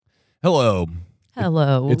Hello.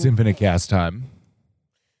 Hello. It's Infinite Cast time.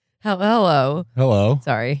 Hello. Hello.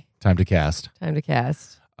 Sorry. Time to cast. Time to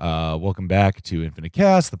cast. Welcome back to Infinite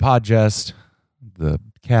Cast, the podgest, the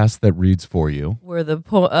cast that reads for you. Where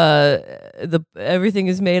the everything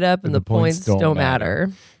is made up and the points don't matter.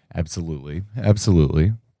 Absolutely.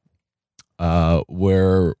 Absolutely.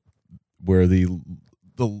 Where the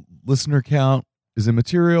listener count is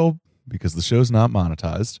immaterial because the show's not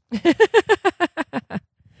monetized.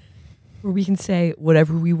 Where we can say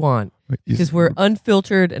whatever we want because we're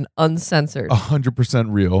unfiltered and uncensored. 100%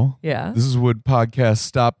 real. Yeah. This is when podcasts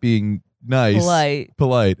stop being nice,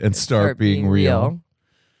 polite, and start being real.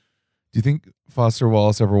 Do you think Foster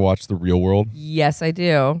Wallace ever watched The Real World? Yes, I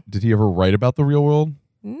do. Did he ever write about The Real World?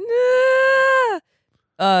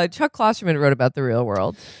 Chuck Klosterman wrote about The Real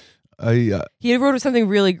World. He wrote something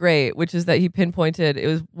really great, which is that he pinpointed it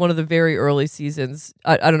was one of the very early seasons.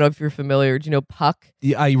 I don't know if you're familiar. Do you know Puck?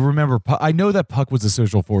 Yeah, I remember. I know that Puck was a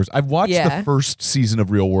social force. I've watched the first season of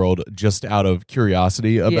Real World just out of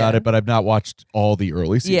curiosity about it, but I've not watched all the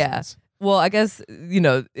early seasons. Yeah. Well, I guess,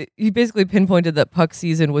 he basically pinpointed that Puck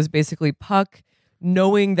season was basically Puck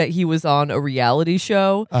knowing that he was on a reality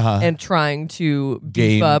show and trying to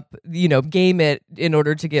beef up, game it in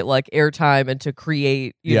order to get like airtime and to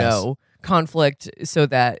create, conflict so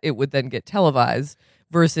that it would then get televised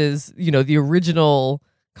versus, the original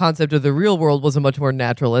concept of The Real World was a much more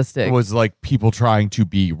naturalistic. It was like people trying to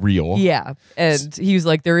be real. Yeah. And he was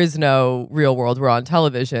like, there is no real world. We're on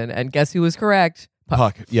television. And guess who was correct?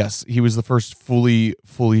 Puck, yes, he was the first fully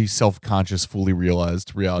self-conscious, fully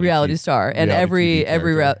realized reality star, and every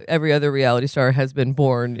other reality star has been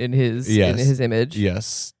born in his image.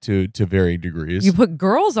 Yes, to varying degrees. You put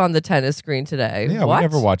girls on the tennis screen today. Yeah, what? we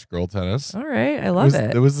never watched girl tennis. All right, I love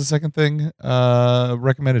it. It was the second thing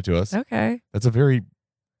recommended to us. Okay, that's a very.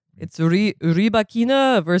 It's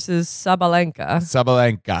Rybakina versus Sabalenka.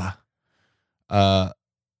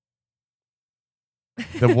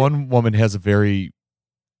 The one woman has a very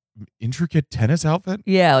intricate tennis outfit.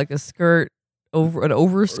 Yeah, like a skirt over an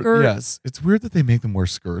overskirt. Yes, it's weird that they make them wear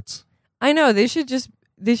skirts. I know they should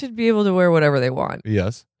be able to wear whatever they want.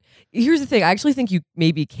 Yes. Here's the thing. I actually think you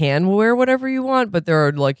maybe can wear whatever you want, but there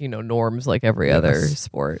are norms like every other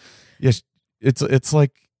sport. Yes, it's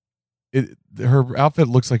like her outfit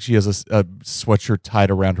looks like she has a sweatshirt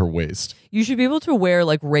tied around her waist. You should be able to wear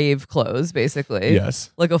like rave clothes, basically.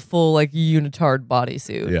 Yes, like a full like unitard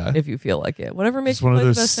bodysuit. Yeah, if you feel like it, whatever makes just one of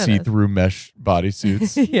those see-through mesh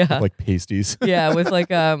bodysuits. Yeah, with like pasties. Yeah, with like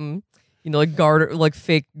like garter, like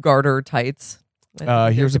fake garter tights.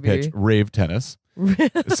 Here's a pitch: rave tennis.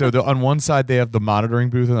 So on one side they have the monitoring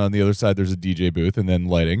booth, and on the other side there's a DJ booth, and then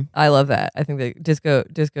lighting. I love that. I think that disco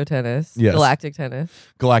tennis, yes. Galactic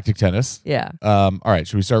tennis. Yeah. All right,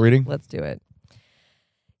 should we start reading? Let's do it.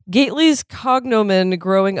 Gately's cognomen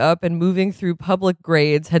growing up and moving through public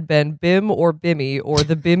grades had been BIM or BIMI or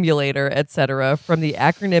the Bimulator, etc., from the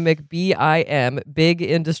acronymic BIM, Big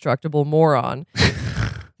Indestructible Moron.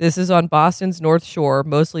 This is on Boston's North Shore,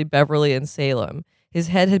 mostly Beverly and Salem. His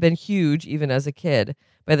head had been huge even as a kid.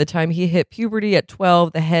 By the time he hit puberty at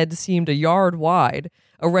 12, the head seemed a yard wide.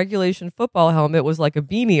 A regulation football helmet was like a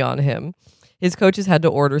beanie on him. His coaches had to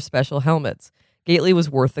order special helmets. Gately was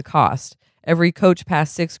worth the cost. Every coach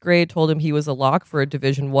past 6th grade told him he was a lock for a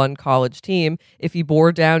Division I college team if he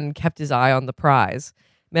bore down and kept his eye on the prize.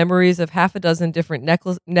 Memories of half a dozen different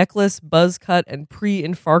necklace, buzz cut, and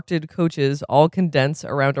pre-infarcted coaches all condense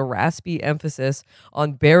around a raspy emphasis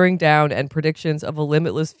on bearing down and predictions of a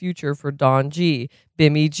limitless future for Don G,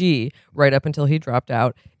 Bimmy G, right up until he dropped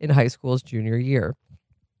out in high school's junior year.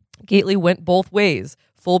 Gately went both ways,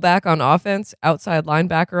 fullback on offense, outside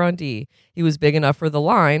linebacker on D. He was big enough for the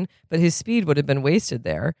line, but his speed would have been wasted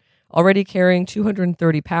there. Already carrying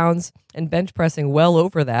 230 pounds and bench pressing well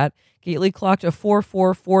over that, Gately clocked a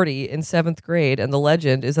 4.440 in 7th grade, and the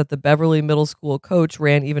legend is that the Beverly Middle School coach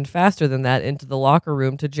ran even faster than that into the locker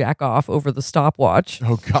room to jack off over the stopwatch.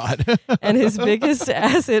 Oh, God. And his biggest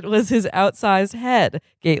asset was his outsized head,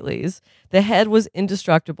 Gately's. The head was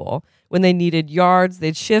indestructible. When they needed yards,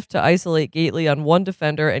 they'd shift to isolate Gately on one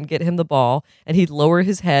defender and get him the ball, and he'd lower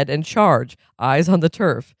his head and charge, eyes on the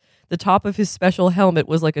turf. The top of his special helmet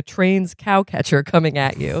was like a train's cow catcher coming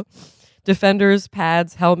at you. Defenders,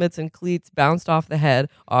 pads, helmets, and cleats bounced off the head,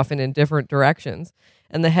 often in different directions.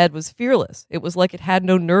 And the head was fearless. It was like it had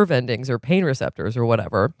no nerve endings or pain receptors or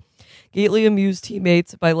whatever. Gately amused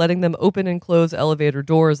teammates by letting them open and close elevator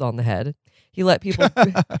doors on the head. He let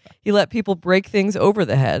people break things over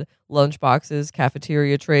the head: lunchboxes,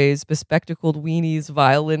 cafeteria trays, bespectacled weenies,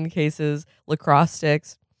 violin cases, lacrosse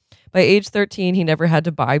sticks. By age 13, he never had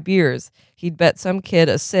to buy beers. He'd bet some kid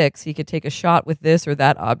a 6 he could take a shot with this or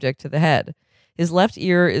that object to the head. His left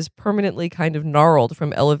ear is permanently kind of gnarled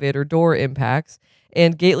from elevator door impacts,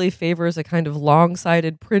 and Gately favors a kind of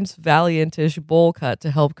long-sided Prince Valiant-ish bowl cut to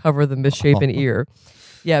help cover the misshapen ear.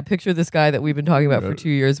 Yeah, picture this guy that we've been talking about for 2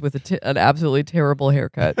 years with an absolutely terrible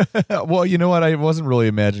haircut. Well, you know what? I wasn't really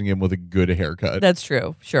imagining him with a good haircut. That's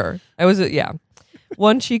true. Sure. Yeah.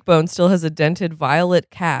 One cheekbone still has a dented violet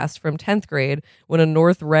cast from 10th grade when a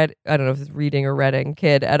I don't know if it's Reading or Reading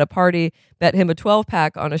kid at a party bet him a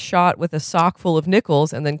 12-pack on a shot with a sock full of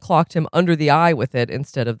nickels and then clocked him under the eye with it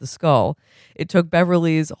instead of the skull. It took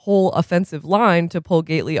Beverly's whole offensive line to pull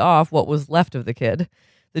Gately off what was left of the kid.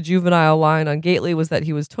 The juvenile line on Gately was that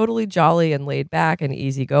he was totally jolly and laid back and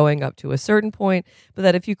easygoing up to a certain point, but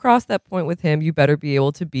that if you crossed that point with him, you better be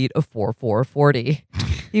able to beat a 4.40.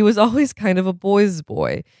 He was always kind of a boy's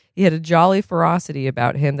boy. He had a jolly ferocity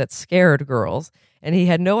about him that scared girls, and he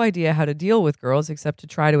had no idea how to deal with girls except to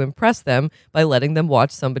try to impress them by letting them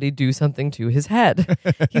watch somebody do something to his head.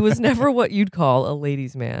 He was never what you'd call a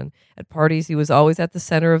ladies' man. At parties, he was always at the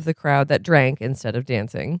center of the crowd that drank instead of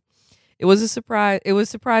dancing. It was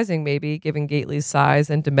surprising, maybe, given Gately's size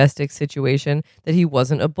and domestic situation, that he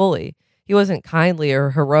wasn't a bully. He wasn't kindly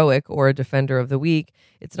or heroic or a defender of the weak.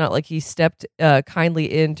 It's not like he stepped kindly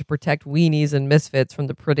in to protect weenies and misfits from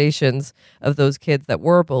the predations of those kids that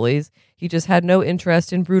were bullies. He just had no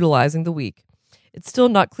interest in brutalizing the weak. It's still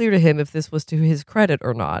not clear to him if this was to his credit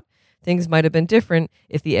or not. Things might have been different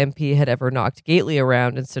if the MP had ever knocked Gately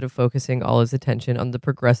around instead of focusing all his attention on the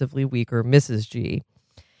progressively weaker Mrs. G.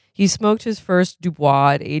 He smoked his first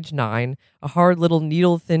Dubois at age 9, a hard little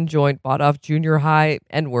needle-thin joint bought off junior high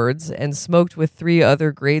N-words, and smoked with 3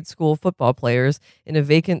 other grade school football players in a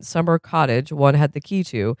vacant summer cottage one had the key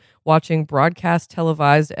to, watching broadcast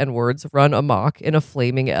televised N-words run amok in a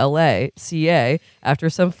flaming CA after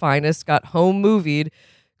some finest got home movied,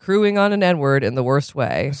 crewing on an N-word in the worst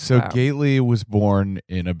way. So wow. Gately was born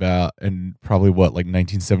in probably what, like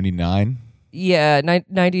 1979? Yeah,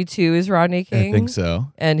 92 is Rodney King. I think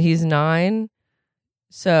so. And he's 9.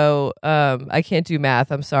 So I can't do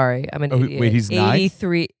math. I'm sorry. I'm an idiot. Wait, he's 9?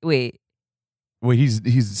 83. Wait,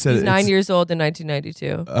 he's 9 years old in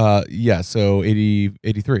 1992. Yeah, so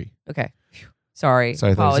 83. Okay. Sorry.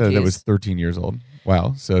 I thought you said that was 13 years old.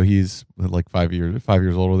 Wow. So he's like 5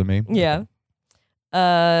 years older than me. Yeah.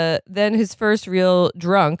 Then his first real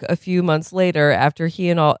drunk a few months later, after he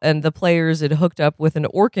and the players had hooked up with an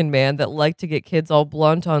Orkin man that liked to get kids all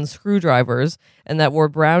blunt on screwdrivers and that wore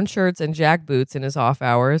brown shirts and jackboots in his off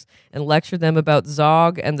hours and lectured them about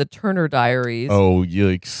Zog and the Turner Diaries. Oh,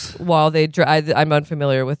 yikes. While I'm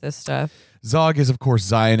unfamiliar with this stuff. Zog is, of course,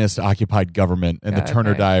 Zionist occupied government, and the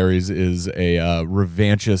Turner Diaries is a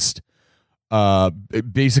revanchist,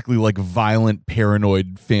 basically like violent,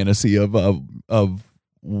 paranoid fantasy of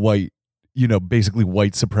white, basically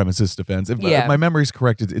white supremacist defense. If my memory's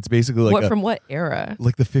correct, it's basically like from what era?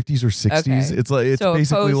 Like the 50s or 60s. Okay. It's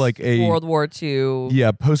basically like a World War II.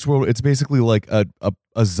 Yeah, post-World. It's basically like a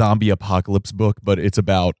zombie apocalypse book, but it's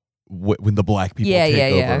about when the black people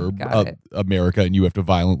take over America, and you have to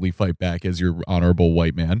violently fight back as your honorable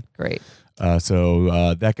white man. Great.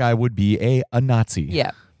 So that guy would be a Nazi.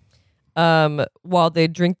 Yeah. While they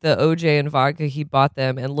drink the OJ and vodka he bought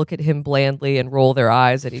them and look at him blandly and roll their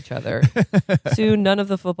eyes at each other. Soon, none of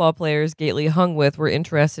the football players Gately hung with were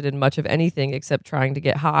interested in much of anything except trying to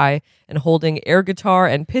get high and holding air guitar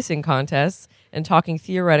and pissing contests and talking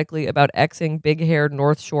theoretically about Xing big-haired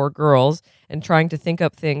North Shore girls and trying to think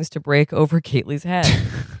up things to break over Gately's head.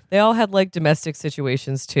 They all had like domestic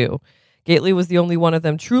situations too. Gately was the only one of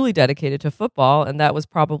them truly dedicated to football, and that was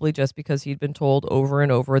probably just because he'd been told over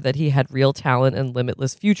and over that he had real talent and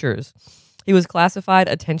limitless futures. He was classified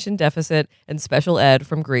attention deficit and special ed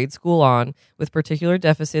from grade school on, with particular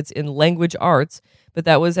deficits in language arts, but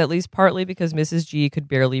that was at least partly because Mrs. G could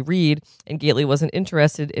barely read, and Gately wasn't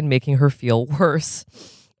interested in making her feel worse.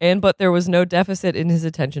 But there was no deficit in his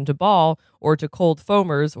attention to ball, or to cold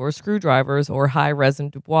foamers, or screwdrivers, or high resin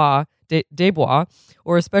Dubois,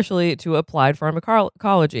 or especially to applied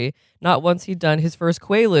pharmacology. Not once he'd done his first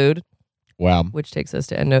Quaalude. Wow. Which takes us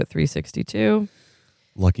to EndNote 362.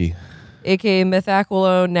 Lucky. A.k.a.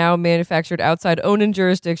 methaqualone, now manufactured outside Onan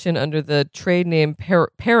jurisdiction under the trade name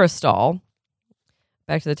Parastol.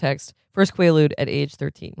 Back to the text. First Quaalude at age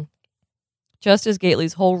 13. Just as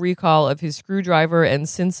Gately's whole recall of his screwdriver and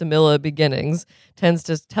Sinsemilla beginnings tends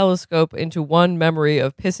to telescope into one memory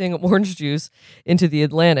of pissing orange juice into the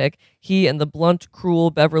Atlantic, he and the blunt,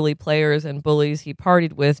 cruel Beverly players and bullies he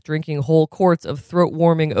partied with drinking whole quarts of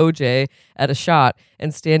throat-warming OJ at a shot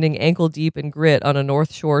and standing ankle-deep in grit on a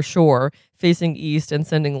North Shore shore, facing east and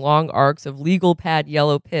sending long arcs of legal pad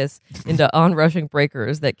yellow piss into onrushing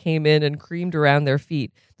breakers that came in and creamed around their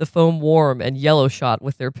feet, the foam warm and yellow shot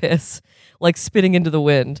with their piss, like spitting into the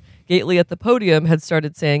wind. Gately at the podium had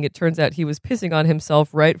started saying it turns out he was pissing on himself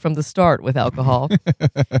right from the start with alcohol.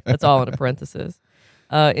 That's all in a parenthesis.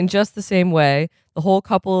 In just the same way, the whole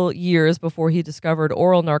couple years before he discovered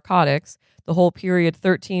oral narcotics, the whole period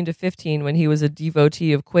 13 to 15 when he was a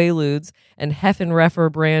devotee of Quaaludes and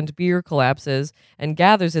Heffenreffer brand beer collapses and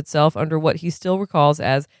gathers itself under what he still recalls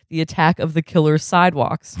as the attack of the killer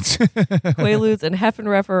sidewalks. Quaaludes and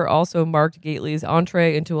Heffenreffer also marked Gately's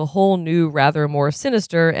entree into a whole new, rather more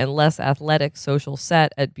sinister and less athletic social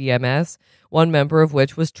set at BMS, one member of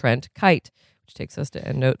which was Trent Kite, which takes us to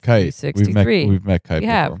endnote 363. We've met Kite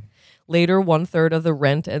before. Later, 1/3 of the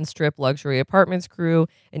Rent and Strip luxury apartments crew,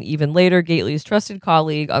 and even later, Gately's trusted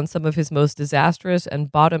colleague on some of his most disastrous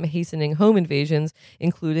and bottom-hastening home invasions,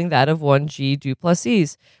 including that of one G.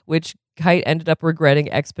 Duplessis, which Kite ended up regretting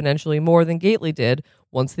exponentially more than Gately did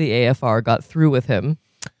once the AFR got through with him.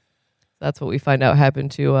 That's what we find out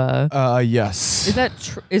happened to. Yes.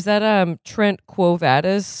 Is that Trent Quo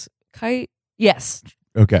Vadis Kite? Yes.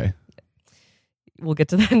 Okay. We'll get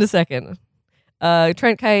to that in a second.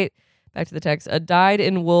 Trent Kite, back to the text, a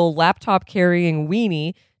dyed-in-wool laptop-carrying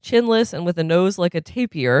weenie, chinless and with a nose like a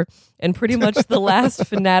tapir, and pretty much the last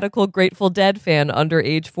fanatical Grateful Dead fan under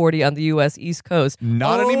age 40 on the U.S. East Coast.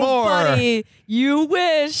 Not anymore. Buddy, you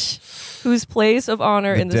wish. Whose place of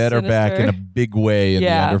honor in the Dead sinister... are back in a big way in the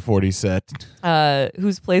under 40 set.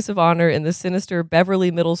 Whose place of honor in the sinister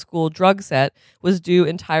Beverly Middle School drug set was due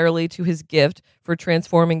entirely to his gift for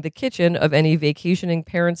transforming the kitchen of any vacationing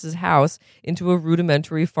parents' house into a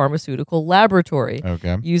rudimentary pharmaceutical laboratory.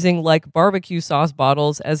 Okay. Using like barbecue sauce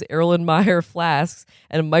bottles as Erlenmeyer flasks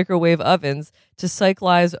and microwave ovens to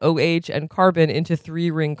cyclize OH and carbon into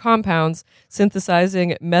 3-ring compounds,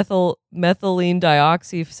 synthesizing methylene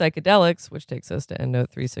dioxy psychedelics, which takes us to endnote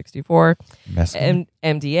 364,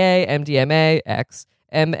 MDA, MDMA, X,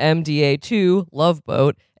 MMDA2, Love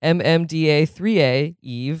Boat, MMDA3A,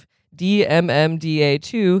 Eve,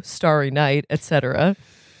 DMMDA2, Starry Night, etc.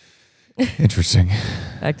 Interesting.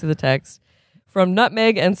 Back to the text. From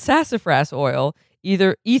nutmeg and sassafras oil,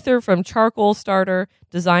 either ether from charcoal starter,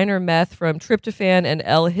 designer meth from tryptophan and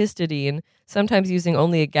L-histidine, sometimes using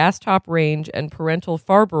only a gas top range and parental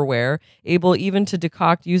Farberware, able even to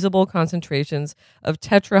decoct usable concentrations of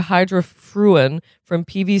tetrahydrofruin from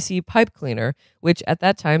PVC pipe cleaner, which at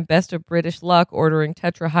that time, best of British luck ordering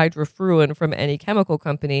tetrahydrofruin from any chemical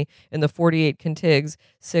company in the 48 contigs,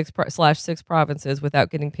 6/6 provinces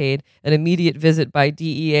without getting paid, an immediate visit by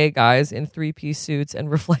DEA guys in 3-piece suits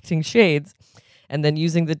and reflecting shades, and then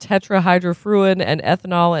using the tetrahydrofruin and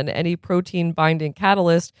ethanol and any protein-binding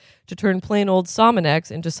catalyst to turn plain old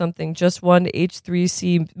Sominex into something just one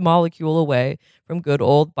H3C molecule away from good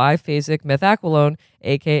old biphasic methaqualone,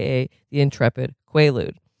 a.k.a. the intrepid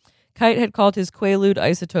Quaalude. Kite had called his Quaalude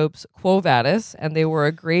isotopes Quo Vadis, and they were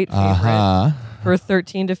a great favorite for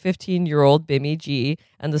 13 to 15-year-old Bimmy G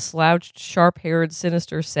and the slouched, sharp-haired,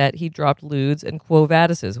 sinister set he dropped Ludes and Quo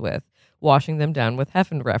Vadises with, washing them down with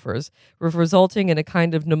Heffenreffers, resulting in a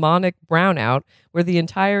kind of mnemonic brownout where the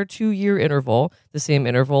entire 2-year interval, the same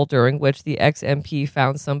interval during which the ex-MP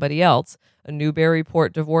found somebody else, a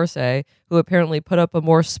Newburyport divorcee who apparently put up a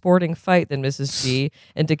more sporting fight than Mrs. G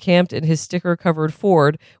and decamped in his sticker-covered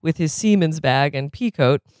Ford with his Siemens bag and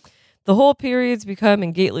peacoat, the whole period's become,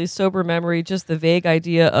 in Gately's sober memory, just the vague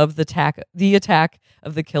idea of the attack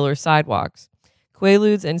of the killer sidewalks.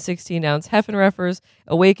 Quaaludes and 16-ounce Heffenreffers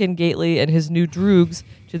awakened Gately and his new droogs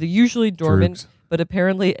to the usually dormant but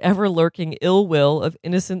apparently ever-lurking ill will of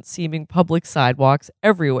innocent-seeming public sidewalks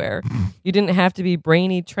everywhere. You didn't have to be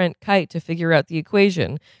brainy Trent Kite to figure out the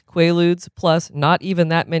equation. Quaaludes plus not even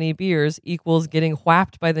that many beers equals getting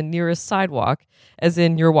whapped by the nearest sidewalk, as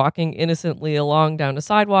in you're walking innocently along down a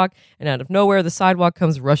sidewalk, and out of nowhere the sidewalk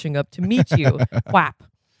comes rushing up to meet you. Whap.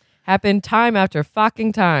 Happened time after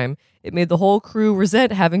fucking time. It made the whole crew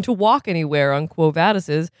resent having to walk anywhere on Quo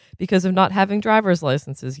Vadises because of not having driver's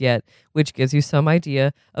licenses yet, which gives you some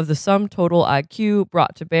idea of the sum total IQ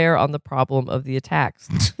brought to bear on the problem of the attacks.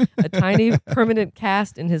 A tiny permanent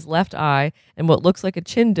cast in his left eye and what looks like a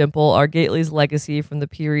chin dimple are Gately's legacy from the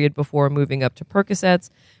period before moving up to Percocets,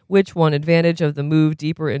 which, one advantage of the move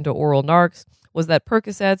deeper into oral narcs, was that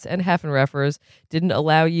Percocets and Heffenreffers didn't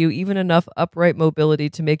allow you even enough upright mobility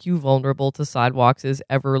to make you vulnerable to Sidewalks'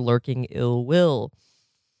 ever-lurking ill will.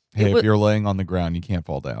 Hey, if you're laying on the ground, you can't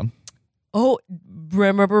fall down. Oh,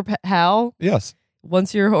 remember Hal? Yes.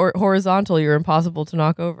 Once you're horizontal, you're impossible to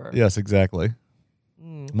knock over. Yes, exactly.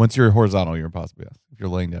 Once you're horizontal, you're impossible. Yes. If you're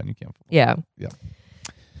laying down, you can't fall. Yeah. Yeah.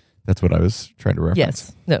 That's what I was trying to reference.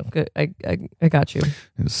 Yes. No, good. I got you.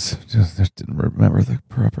 Just didn't remember the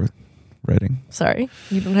proper writing. Sorry.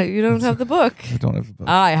 You don't have the book. I don't have the book.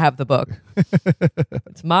 I have the book.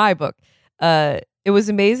 It's my book. It was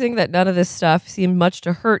amazing that none of this stuff seemed much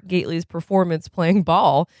to hurt Gately's performance playing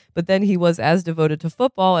ball, but then he was as devoted to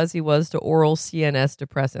football as he was to oral CNS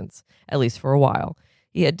depressants, at least for a while.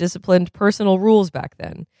 He had disciplined personal rules back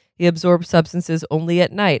then. He absorbed substances only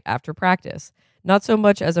at night after practice, not so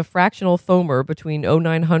much as a fractional foamer between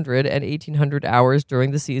 0900 and 1800 hours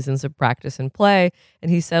during the seasons of practice and play,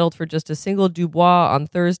 and he settled for just a single Dubois on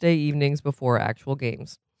Thursday evenings before actual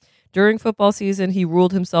games. During football season, he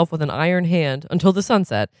ruled himself with an iron hand until the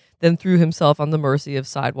sunset, then threw himself on the mercy of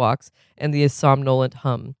Sidewalks and the somnolent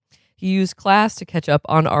hum. He used class to catch up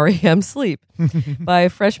on REM sleep. By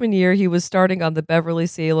freshman year, he was starting on the Beverly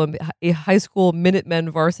Salem High School Minutemen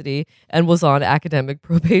varsity and was on academic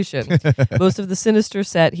probation. Most of the sinister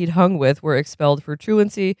set he'd hung with were expelled for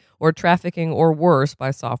truancy or trafficking or worse by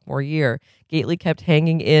sophomore year. Gately kept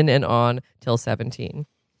hanging in and on till 17.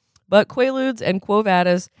 But Quaaludes and Quo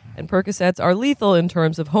Vadis and Percocets are lethal in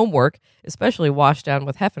terms of homework, especially washed down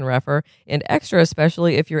with Heffenreffer, and extra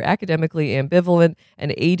especially if you're academically ambivalent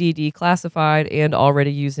and ADD classified and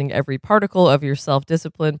already using every particle of your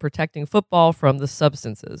self-discipline protecting football from the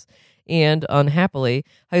substances. And, unhappily,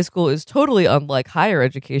 high school is totally unlike higher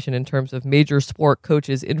education in terms of major sport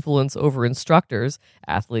coaches' influence over instructors,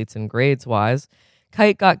 athletes and grades-wise.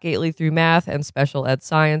 Kite got Gately through math and special ed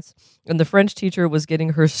science, and the French teacher was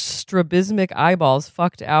getting her strabismic eyeballs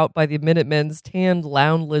fucked out by the Minutemen's tanned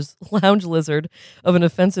lounge lizard of an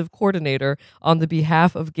offensive coordinator on the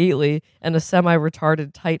behalf of Gately and a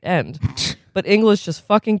semi-retarded tight end. But English just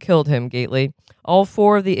fucking killed him, Gately. All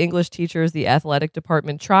four of the English teachers the athletic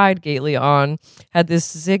department tried Gately on had this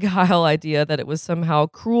Zig Heil idea that it was somehow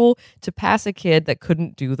cruel to pass a kid that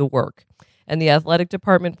couldn't do the work. And the athletic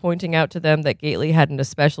department pointing out to them that Gately had an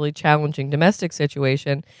especially challenging domestic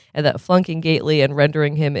situation and that flunking Gately and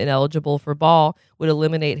rendering him ineligible for ball would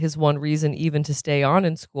eliminate his one reason even to stay on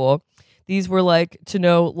in school. These were like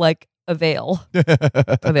avail.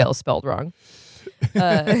 Avail spelled wrong.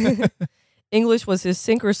 English was his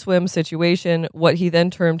sink or swim situation, what he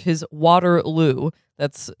then termed his Waterloo.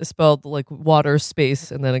 That's spelled like water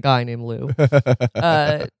space and then a guy named Lou.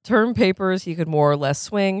 Term papers he could more or less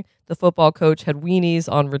swing. The football coach had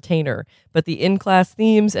weenies on retainer, but the in-class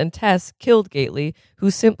themes and tests killed Gately, who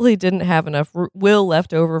simply didn't have enough will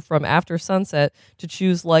left over from After Sunset to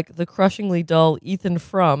choose like the crushingly dull Ethan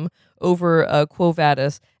Frome over Quo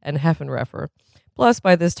Vadis and Heffenreffer. Plus,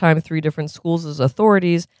 by this time, 3 different schools'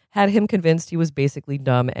 authorities had him convinced he was basically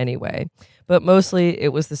dumb anyway. But mostly,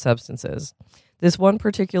 it was the substances. This one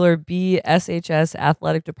particular BSHS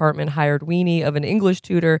athletic department hired weenie of an English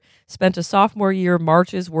tutor, spent a sophomore year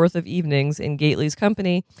March's worth of evenings in Gately's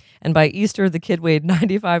company, and by Easter the kid weighed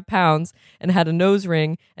 95 pounds and had a nose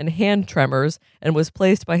ring and hand tremors and was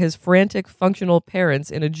placed by his frantic functional parents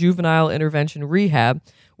in a juvenile intervention rehab,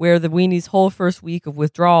 where the weenie's whole first week of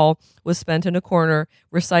withdrawal was spent in a corner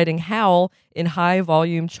reciting Howl in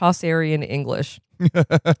high-volume Chaucerian English.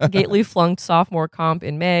 Gately flunked sophomore comp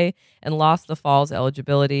in May and lost the fall's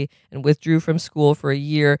eligibility and withdrew from school for a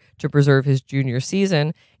year to preserve his junior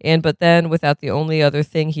season. But then, without the only other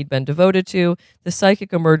thing he'd been devoted to, the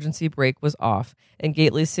psychic emergency brake was off, and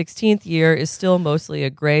Gately's 16th year is still mostly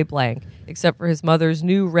a gray blank, except for his mother's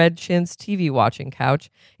new red chintz TV watching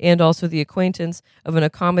couch, and also the acquaintance of an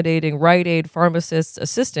accommodating Rite Aid pharmacist's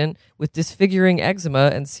assistant with disfiguring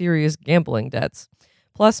eczema and serious gambling debts.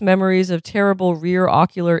 Plus memories of terrible rear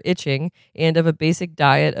ocular itching and of a basic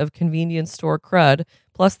diet of convenience store crud,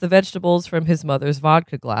 plus the vegetables from his mother's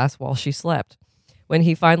vodka glass while she slept. When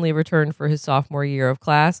he finally returned for his sophomore year of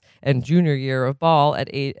class and junior year of ball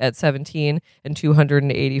at 17 and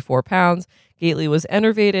 284 pounds, Gately was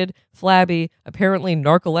enervated, flabby, apparently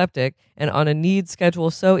narcoleptic, and on a needs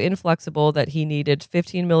schedule so inflexible that he needed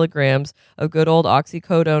 15 milligrams of good old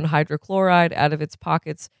oxycodone hydrochloride out of its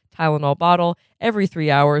pocket's Tylenol bottle every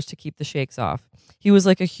 3 hours to keep the shakes off. He was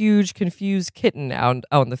like a huge, confused kitten out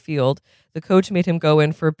on the field. The coach made him go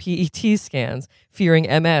in for PET scans, fearing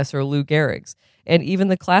MS or Lou Gehrig's. And even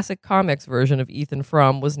the classic comics version of Ethan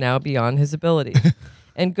Frome was now beyond his ability.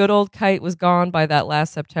 And good old Kite was gone by that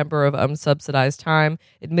last September of unsubsidized time,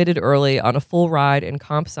 admitted early on a full ride in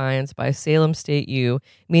comp science by Salem State U,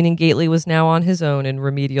 meaning Gately was now on his own in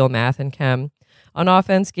remedial math and chem. On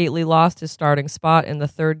offense, Gately lost his starting spot in the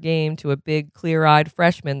third game to a big, clear-eyed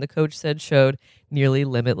freshman the coach said showed nearly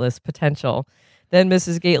limitless potential. Then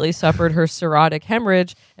Mrs. Gately suffered her cirrhotic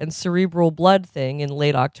hemorrhage and cerebral blood thing in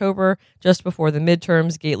late October. Just before the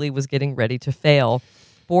midterms, Gately was getting ready to fail.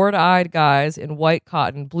 Bored-eyed guys in white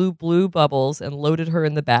cotton blew blue bubbles and loaded her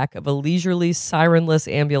in the back of a leisurely,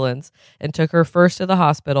 sirenless ambulance and took her first to the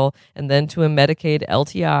hospital and then to a Medicaid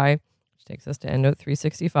LTI, which takes us to EndNote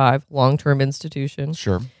 365, long-term institution.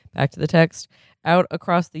 Sure. Back to the text. Out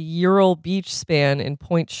across the Ural Beach span in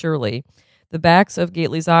Point Shirley. The backs of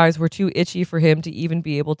Gately's eyes were too itchy for him to even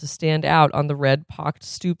be able to stand out on the red-pocked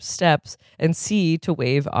stoop steps and see to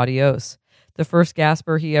wave adios. The first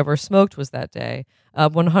gasper he ever smoked was that day,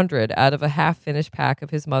 100 out of a half-finished pack of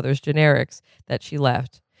his mother's generics that she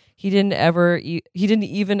left. He didn't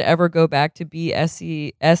even ever go back to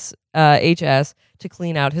BSEHS to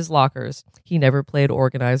clean out his lockers. He never played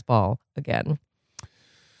organized ball again.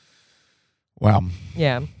 Wow.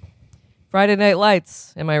 Yeah. Friday Night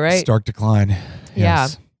Lights, am I right? Stark decline.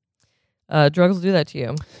 Yes. Yeah. Drugs will do that to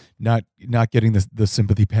you. Not getting the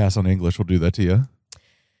sympathy pass on English will do that to you.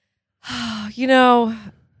 You know,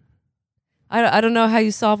 I don't know how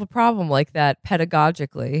you solve a problem like that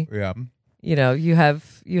pedagogically. Yeah. You know, you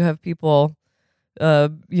have people,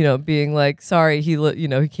 being like, sorry, he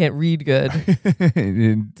can't read good.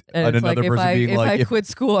 and it's like, if I quit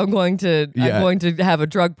school, I'm going to have a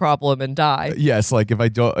drug problem and die. Yes, like if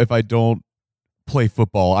I don't play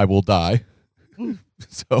football, I will die.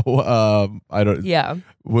 So I don't. Yeah.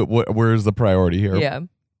 Where's the priority here? Yeah.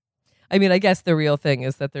 I mean, I guess the real thing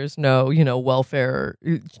is that there's no,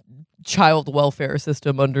 child welfare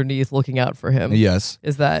system underneath looking out for him. Yes.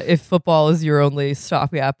 Is that if football is your only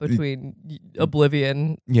stopgap between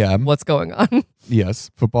oblivion, what's going on? Yes.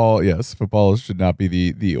 Football should not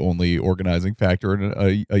be the only organizing factor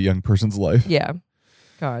in a young person's life. Yeah.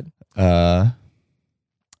 God. Yeah.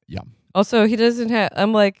 Also, he doesn't have,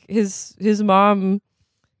 I'm like, his mom,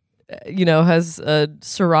 has a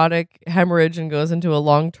cirrhotic hemorrhage and goes into a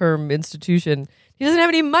long-term institution. He doesn't have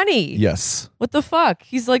any money. Yes. What the fuck?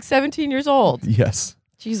 He's like 17 years old. Yes.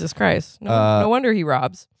 Jesus Christ. No wonder he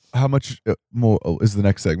robs. How much more is the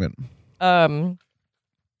next segment?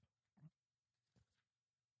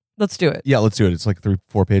 Let's do it. Yeah, let's do it. It's like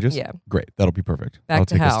 3-4 pages? Yeah. Great. That'll be perfect. That'll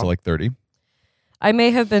take us to like 30. I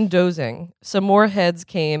may have been dozing. Some more heads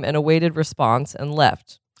came and awaited response and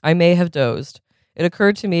left. I may have dozed. It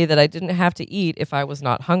occurred to me that I didn't have to eat if I was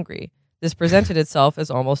not hungry. This presented itself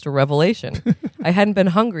as almost a revelation. I hadn't been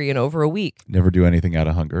hungry in over a week. Never do anything out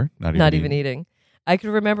of hunger. Not even eating. I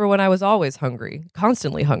could remember when I was always hungry,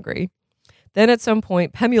 constantly hungry. Then at some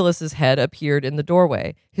point, Pemulus's head appeared in the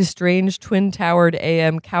doorway, his strange twin-towered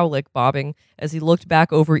AM cowlick bobbing as he looked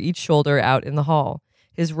back over each shoulder out in the hall.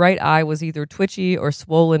 His right eye was either twitchy or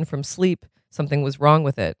swollen from sleep. Something was wrong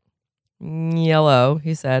with it. Yellow,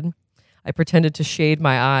 he said. I pretended to shade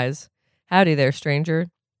my eyes. Howdy there,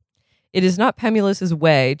 stranger. It is not Pemulus's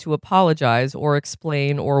way to apologize or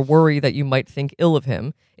explain or worry that you might think ill of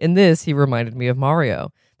him. In this, he reminded me of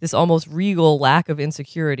Mario. This almost regal lack of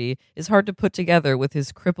insecurity is hard to put together with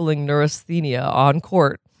his crippling neurasthenia on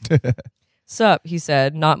court. Sup, he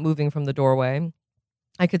said, not moving from the doorway.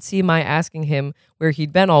 I could see my asking him where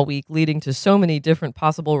he'd been all week, leading to so many different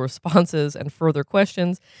possible responses and further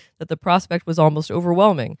questions that the prospect was almost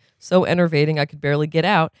overwhelming, so enervating I could barely get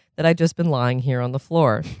out that I'd just been lying here on the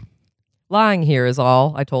floor. Lying here is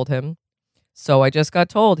all, I told him. So I just got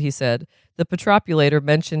told, he said. The petropulator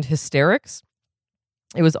mentioned hysterics.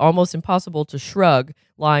 It was almost impossible to shrug,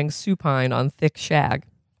 lying supine on thick shag.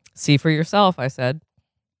 See for yourself, I said.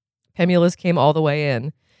 Pemulus came all the way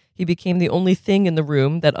in. He became the only thing in the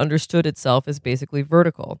room that understood itself as basically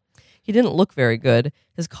vertical. He didn't look very good.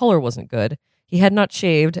 His color wasn't good. He had not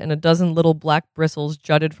shaved, and a dozen little black bristles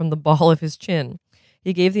jutted from the ball of his chin.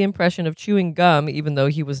 He gave the impression of chewing gum, even though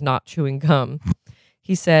he was not chewing gum.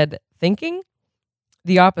 He said, thinking?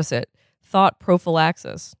 The opposite. Thought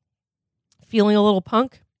prophylaxis. Feeling a little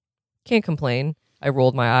punk? Can't complain. I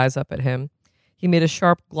rolled my eyes up at him. He made a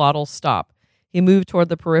sharp glottal stop. He moved toward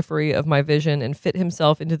the periphery of my vision and fit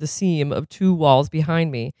himself into the seam of two walls behind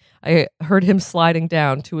me. I heard him sliding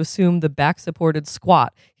down to assume the back-supported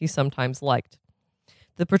squat he sometimes liked.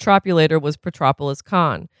 The petropulator was Petropolis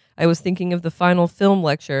Khan. I was thinking of the final film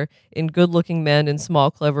lecture in Good-Looking Men in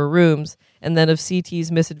Small Clever Rooms, and then of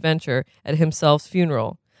C.T.'s misadventure at himself's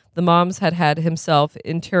funeral. The moms had himself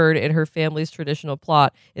interred in her family's traditional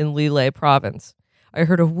plot in Lille province. I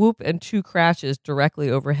heard a whoop and 2 crashes directly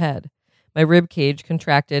overhead. My rib cage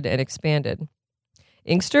contracted and expanded.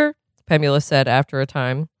 Inkster? Pemula said after a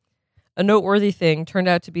time. A noteworthy thing turned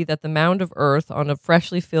out to be that the mound of earth on a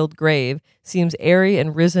freshly filled grave seems airy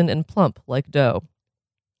and risen and plump like dough.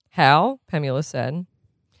 Hal? Pemula said.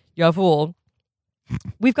 Jawohl.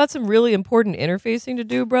 We've got some really important interfacing to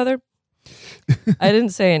do, brother. I didn't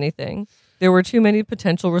say anything. There were too many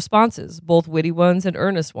potential responses, both witty ones and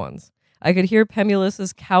earnest ones. I could hear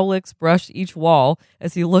Pemulus's cowlicks brush each wall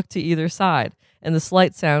as he looked to either side, and the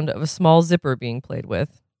slight sound of a small zipper being played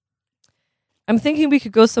with. I'm thinking we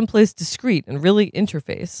could go someplace discreet and really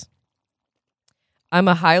interface. I'm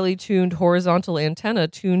a highly tuned horizontal antenna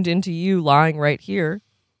tuned into you lying right here.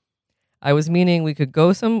 I was meaning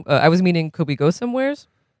could we go somewheres?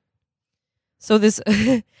 So this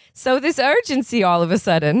urgency all of a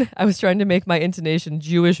sudden. I was trying to make my intonation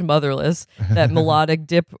Jewish motherless, that melodic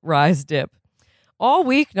dip, rise, dip. All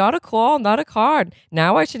week, not a call, not a card.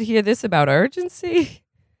 Now I should hear this about urgency.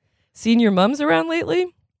 Seen your mums around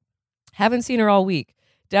lately? Haven't seen her all week.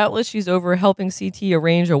 Doubtless she's over helping CT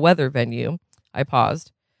arrange a weather venue. I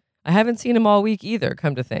paused. I haven't seen him all week either,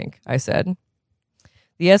 come to think, I said.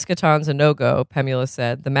 The Eschaton's a no-go, Pemula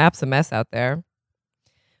said. The map's a mess out there.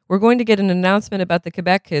 We're going to get an announcement about the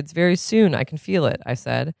Quebec kids very soon. I can feel it, I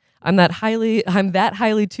said. I'm that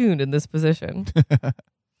highly tuned in this position.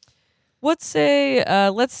 Let's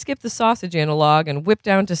skip the sausage analog and whip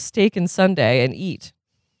down to steak and Sunday and eat.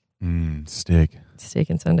 Steak. Steak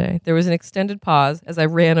and Sunday. There was an extended pause as I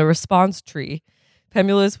ran a response tree.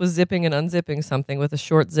 Pemulus was zipping and unzipping something with a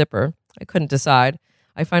short zipper. I couldn't decide.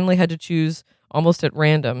 I finally had to choose almost at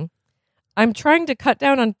random. I'm trying to cut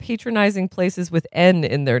down on patronizing places with N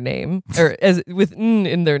in their name, or with N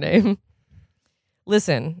in their name.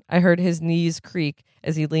 Listen, I heard his knees creak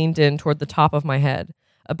as he leaned in toward the top of my head.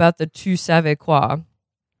 About the tu savais quoi.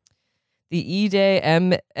 The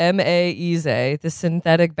ide M-A-Ease, the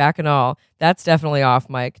synthetic bacchanal. That's definitely off,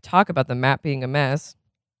 Mike. Talk about the map being a mess.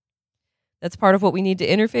 That's part of what we need to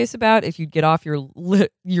interface about if you'd get off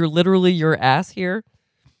your ass here.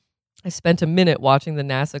 I spent a minute watching the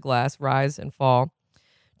NASA glass rise and fall.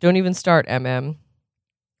 Don't even start, MM.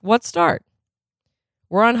 What start?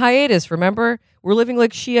 We're on hiatus, remember? We're living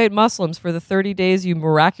like Shiite Muslims for the 30 days you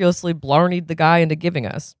miraculously blarneyed the guy into giving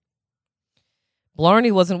us.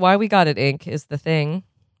 Blarney wasn't why we got it, Inc., is the thing.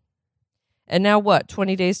 And now what,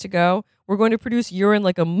 20 days to go? We're going to produce urine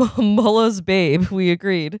like a mullah's babe, we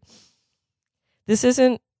agreed. This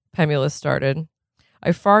isn't, Pemulus started. I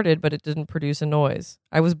farted, but it didn't produce a noise.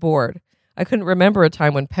 I was bored. I couldn't remember a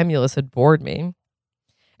time when Pemulus had bored me.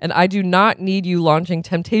 And I do not need you launching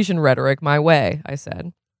temptation rhetoric my way, I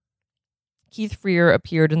said. Keith Freer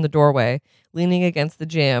appeared in the doorway, leaning against the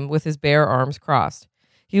jamb with his bare arms crossed.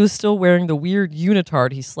 He was still wearing the weird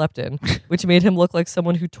unitard he slept in, which made him look like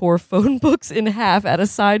someone who tore phone books in half at a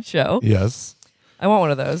sideshow. Yes. I want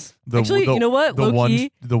one of those. Actually, you know what?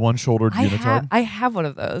 The one-shouldered unitard? I have one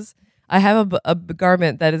of those. I have a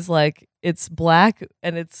garment that is like, it's black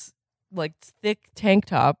and it's like thick tank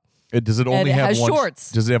top. Does it only have one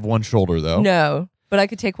shorts? Does it have one shoulder though? No, but I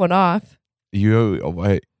could take one off.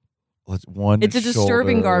 It's a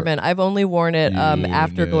disturbing garment. I've only worn it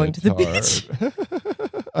after going to the beach.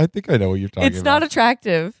 I think I know what you're talking about. It's not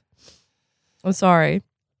attractive. I'm sorry.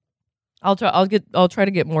 I'll try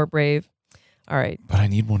to get more brave. All right. But I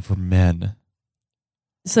need one for men.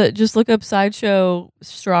 So just look up Sideshow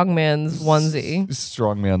Strongman's onesie.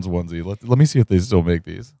 Strongman's onesie. Let me see if they still make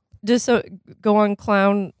these. Just go on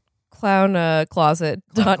clowncloset.net.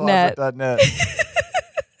 Clowncloset.net.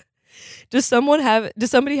 Does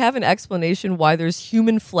somebody have an explanation why there's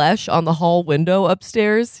human flesh on the hall window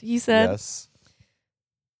upstairs? He said. Yes.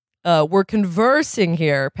 We're conversing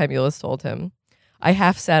here, Pemulus told him. I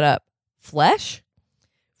half sat up. Flesh?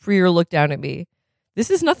 Freer looked down at me. This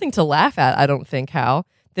is nothing to laugh at, I don't think, Hal.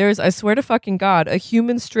 There's, I swear to fucking God, a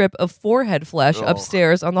human strip of forehead flesh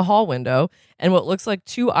upstairs on the hall window, and what looks like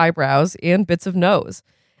 2 eyebrows and bits of nose.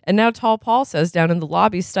 And now Tall Paul says down in the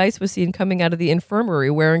lobby, Stice was seen coming out of the infirmary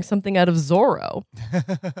wearing something out of Zorro.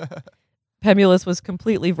 Pemulus was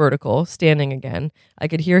completely vertical, standing again. I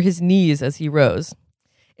could hear his knees as he rose.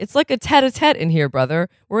 It's like a tete-a-tete in here, brother.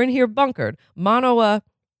 We're in here bunkered.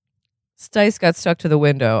 Stice got stuck to the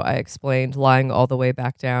window, I explained, lying all the way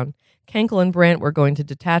back down. Kenkel and Brandt were going to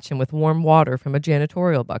detach him with warm water from a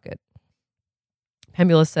janitorial bucket.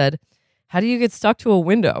 Pemulus said, How do you get stuck to a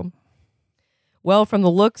window? Well, from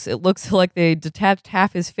the looks, it looks like they detached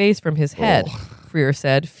half his face from his head, Freer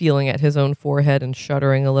said, feeling at his own forehead and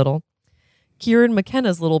shuddering a little. Kieran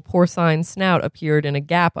McKenna's little porcine snout appeared in a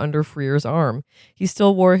gap under Freer's arm. He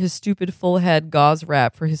still wore his stupid full head gauze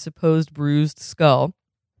wrap for his supposed bruised skull.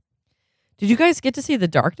 Did you guys get to see the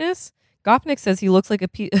darkness? Gopnik says he looks like a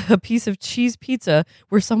piece of cheese pizza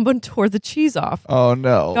where someone tore the cheese off. Oh,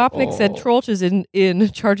 no. Gopnik said Troeltsch is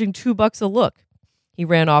in charging $2 a look. He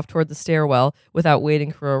ran off toward the stairwell without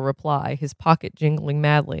waiting for a reply, his pocket jingling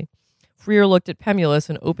madly. Freer looked at Pemulus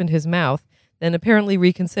and opened his mouth, then apparently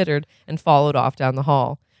reconsidered and followed off down the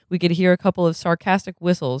hall. We could hear a couple of sarcastic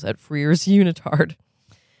whistles at Freer's unitard.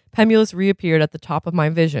 Pemulus reappeared at the top of my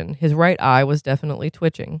vision. His right eye was definitely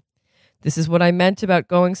twitching. This is what I meant about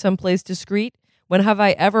going someplace discreet. When have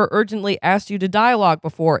I ever urgently asked you to dialogue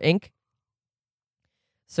before, Ink?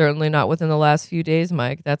 Certainly not within the last few days,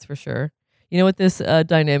 Mike, that's for sure. You know what this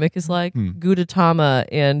dynamic is like? Gudetama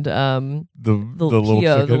and the little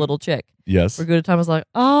Kyo, the little chick. Yes. Where Gudetama's like,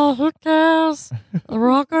 oh, who cares? The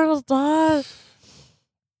rocker has died.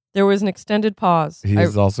 There was an extended pause. He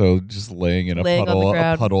is also just laying in a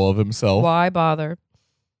puddle of himself. Why bother?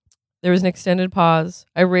 There was an extended pause.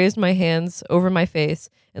 I raised my hands over my face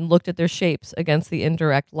and looked at their shapes against the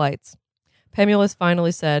indirect lights. Pemulus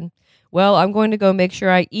finally said, well, I'm going to go make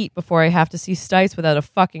sure I eat before I have to see Stice without a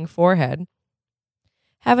fucking forehead.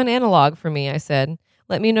 Have an analog for me, I said.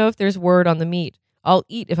 Let me know if there's word on the meat. I'll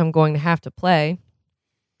eat if I'm going to have to play.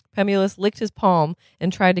 Pemulus licked his palm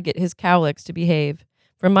and tried to get his cowlicks to behave.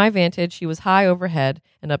 From my vantage, he was high overhead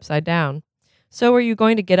and upside down. So are you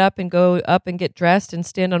going to get up and go up and get dressed and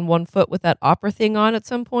stand on one foot with that opera thing on at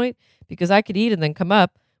some point? Because I could eat and then come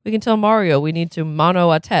up. We can tell Mario we need to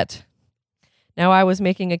mano a tete. Now I was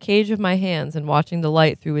making a cage of my hands and watching the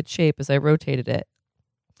light through its shape as I rotated it.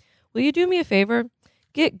 Will you do me a favor?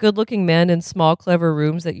 Get good-looking men in small, clever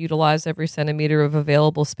rooms that utilize every centimeter of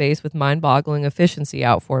available space with mind-boggling efficiency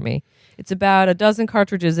out for me. It's about a dozen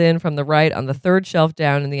cartridges in from the right on the third shelf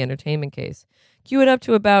down in the entertainment case. Cue it up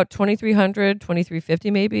to about 2300,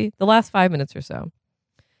 2350 maybe, the last 5 minutes or so.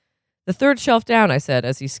 The third shelf down, I said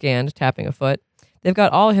as he scanned, tapping a foot. They've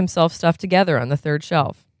got all himself stuffed together on the third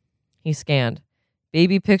shelf. He scanned.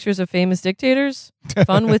 Baby pictures of famous dictators?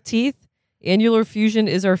 Fun with teeth? Annular fusion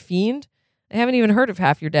is our fiend? I haven't even heard of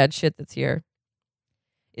half your dad's shit that's here.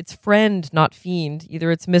 It's friend, not fiend.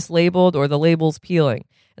 Either it's mislabeled or the label's peeling.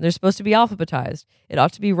 And they're supposed to be alphabetized. It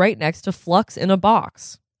ought to be right next to Flux in a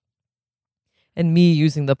box. And me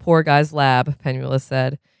using the poor guy's lab, Pemulus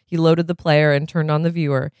said. He loaded the player and turned on the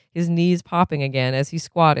viewer, his knees popping again as he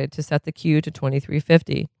squatted to set the cue to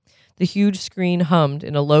 2350. The huge screen hummed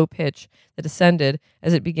in a low pitch that ascended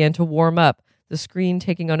as it began to warm up, the screen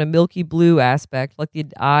taking on a milky blue aspect like the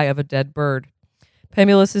eye of a dead bird.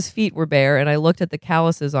 Pemulus's feet were bare, and I looked at the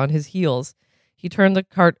calluses on his heels. He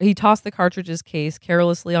tossed the cartridges case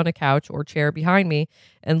carelessly on a couch or chair behind me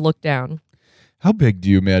and looked down. How big do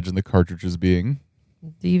you imagine the cartridges being?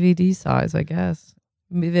 DVD size, I guess.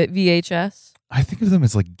 VHS? I think of them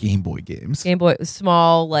as like Game Boy games. Game Boy,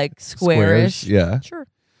 small, like squarish. Yeah. Sure.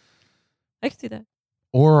 I can see that.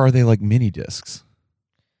 Or are they like mini discs?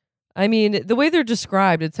 I mean, the way they're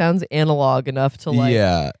described, it sounds analog enough to like.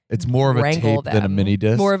 Yeah, it's more of a tape than a mini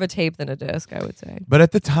disc. More of a tape than a disc, I would say. But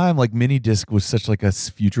at the time, like mini disc was such like a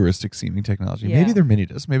futuristic seeming technology. Yeah. Maybe they're mini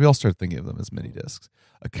discs. Maybe I'll start thinking of them as mini discs.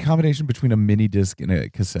 A combination between a mini disc and a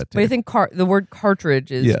cassette tape. But I think the word cartridge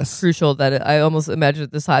is crucial. That I almost imagine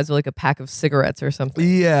it the size of like a pack of cigarettes or something.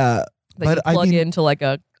 Yeah, that you plug into like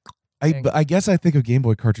a. I guess I think of Game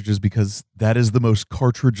Boy cartridges because that is the most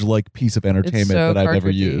cartridge-like piece of entertainment that I've ever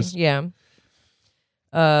used. Yeah.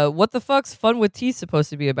 What the fuck's Fun with Teeth supposed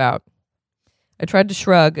to be about? I tried to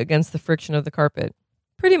shrug against the friction of the carpet.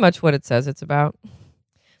 Pretty much what it says it's about.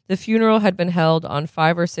 The funeral had been held on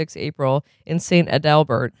 5 or 6 April in St.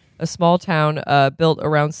 Adalbert, a small town built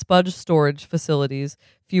around spudge storage facilities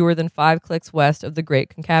fewer than 5 clicks west of the Great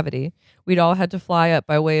Concavity. We'd all had to fly up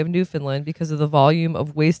by way of Newfoundland because of the volume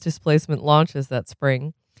of waste displacement launches that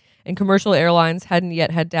spring. And commercial airlines hadn't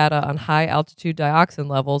yet had data on high-altitude dioxin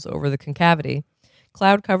levels over the concavity.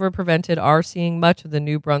 Cloud cover prevented our seeing much of the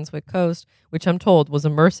New Brunswick coast, which I'm told was a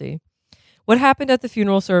mercy. What happened at the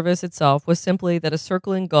funeral service itself was simply that a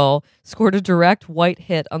circling gull scored a direct white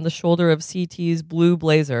hit on the shoulder of CT's blue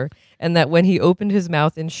blazer, and that when he opened his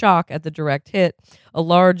mouth in shock at the direct hit, a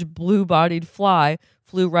large blue-bodied fly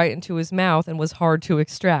flew right into his mouth and was hard to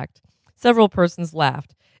extract. Several persons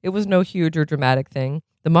laughed. It was no huge or dramatic thing.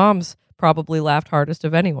 The moms probably laughed hardest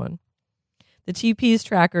of anyone. The TP's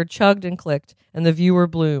tracker chugged and clicked, and the viewer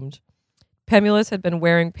bloomed. Pemulus had been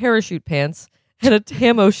wearing parachute pants and a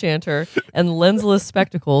tam o' shanter and lensless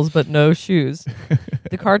spectacles, but no shoes.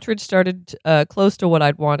 The cartridge started close to what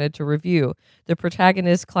I'd wanted to review, the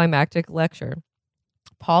protagonist's climactic lecture.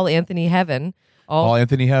 Paul Anthony Heaven, Paul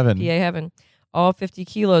Anthony Heaven, PA Heaven, all 50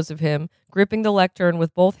 kilos of him, gripping the lectern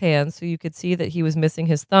with both hands so you could see that he was missing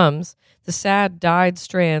his thumbs, the sad dyed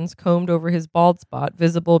strands combed over his bald spot,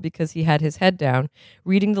 visible because he had his head down,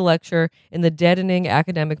 reading the lecture in the deadening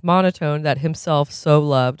academic monotone that himself so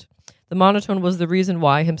loved. The monotone was the reason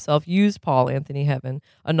why himself used Paul Anthony Heaven,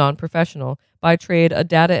 a non-professional, by trade a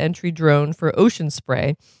data entry drone for ocean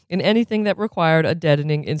spray, in anything that required a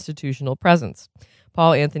deadening institutional presence.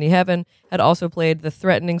 Paul Anthony Heaven had also played the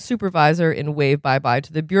threatening supervisor in Wave Bye-Bye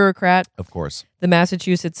to the Bureaucrat. Of course. The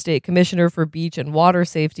Massachusetts State Commissioner for Beach and Water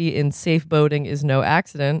Safety in Safe Boating is No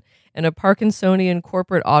Accident, and a Parkinsonian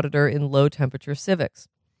corporate auditor in Low Temperature Civics.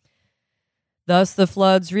 Thus, the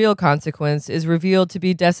flood's real consequence is revealed to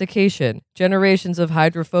be desiccation, generations of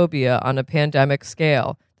hydrophobia on a pandemic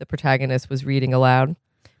scale, the protagonist was reading aloud.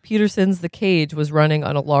 Peterson's The Cage was running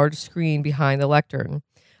on a large screen behind the lectern.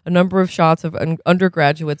 A number of shots of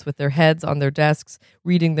undergraduates with their heads on their desks,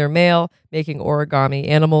 reading their mail, making origami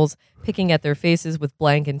animals, picking at their faces with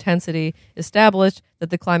blank intensity, established that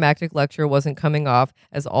the climactic lecture wasn't coming off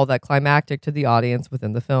as all that climactic to the audience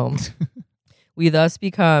within the film. We thus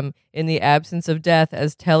become, in the absence of death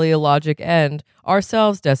as teleologic end,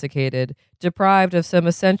 ourselves desiccated, deprived of some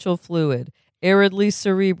essential fluid, aridly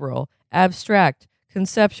cerebral, abstract,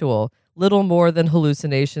 conceptual, little more than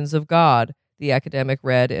hallucinations of God, the academic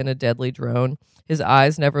read in a deadly drone, his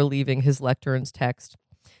eyes never leaving his lectern's text.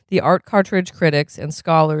 The art cartridge critics and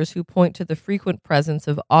scholars who point to the frequent presence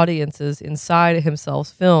of audiences inside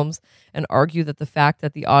himself's films and argue that the fact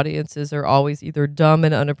that the audiences are always either dumb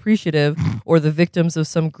and unappreciative or the victims of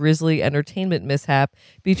some grisly entertainment mishap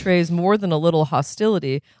betrays more than a little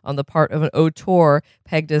hostility on the part of an auteur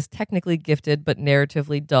pegged as technically gifted but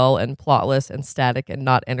narratively dull and plotless and static and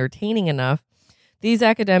not entertaining enough. These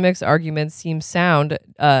academics' arguments seem sound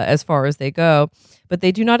as far as they go, but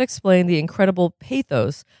they do not explain the incredible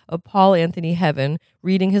pathos of Paul Anthony Heaven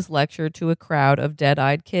reading his lecture to a crowd of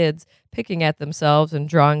dead-eyed kids picking at themselves and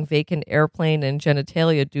drawing vacant airplane and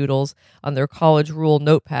genitalia doodles on their college rule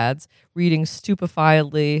notepads, reading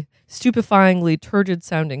stupefyingly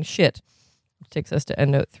turgid-sounding shit, which takes us to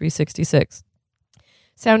endnote 366.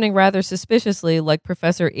 Sounding rather suspiciously like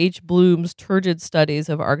Professor H. Bloom's turgid studies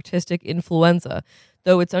of artistic influenza,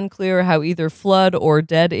 though it's unclear how either flood or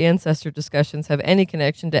dead ancestor discussions have any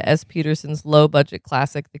connection to S. Peterson's low-budget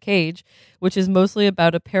classic The Cage, which is mostly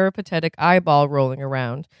about a peripatetic eyeball rolling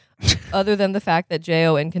around, other than the fact that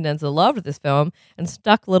J.O. Incandenza loved this film and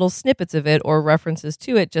stuck little snippets of it or references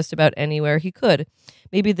to it just about anywhere he could.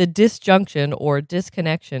 Maybe the disjunction or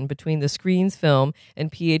disconnection between the screen's film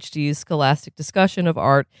and PhD's scholastic discussion of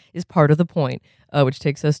art is part of the point, which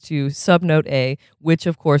takes us to subnote A, which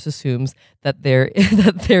of course assumes that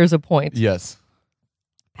there's a point. Yes.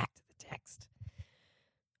 Back to the text.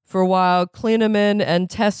 For while Klineman and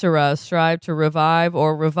Tessera strive to revive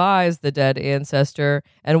or revise the dead ancestor,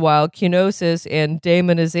 and while kenosis and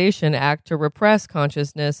demonization act to repress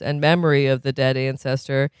consciousness and memory of the dead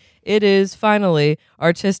ancestor, it is, finally,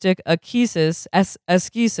 artistic ascesis,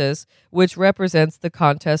 which represents the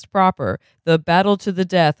contest proper, the battle to the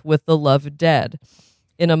death with the loved dead,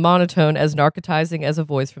 in a monotone as narcotizing as a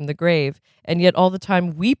voice from the grave, and yet all the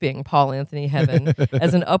time weeping Paul Anthony Heaven,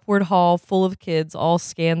 as an upward hall full of kids all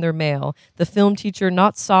scan their mail, the film teacher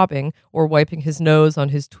not sobbing or wiping his nose on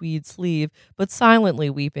his tweed sleeve, but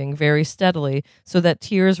silently weeping very steadily, so that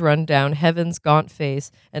tears run down Heaven's gaunt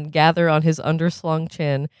face and gather on his underslung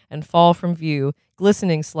chin and fall from view,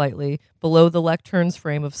 glistening slightly, below the lectern's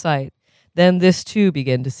frame of sight. Then this too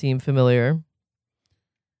began to seem familiar.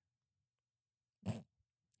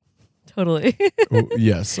 Totally.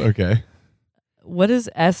 Yes, okay. What is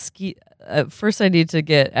first I need to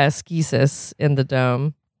get ascesis in the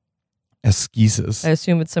dome. Ascesis. I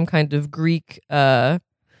assume it's some kind of Greek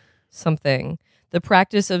something. The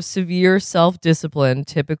practice of severe self-discipline,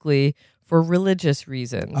 typically for religious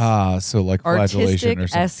reasons. So like flagellation or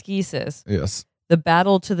something. Artistic ascesis. Yes. The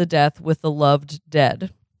battle to the death with the loved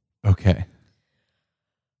dead. Okay.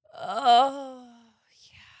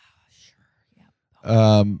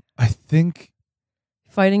 I think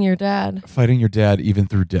Fighting your dad even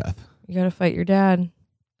through death. You gotta fight your dad.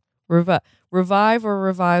 Revive or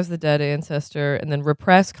revives the dead ancestor, and then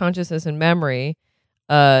repress consciousness and memory.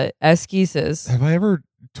 Ascesis. Have I ever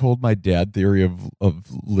told my dad theory of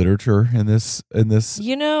literature in this?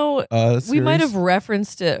 You know, we might have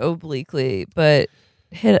referenced it obliquely, but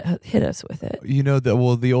hit us with it. You know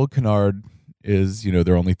that the old canard is,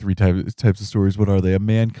 there are only three types of stories. What are they? A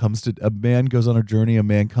man goes on a journey. A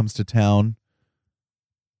man comes to town.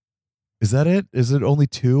 Is that it? Is it only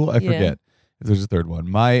 2? I forget if there's a third one.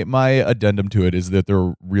 My addendum to it is that there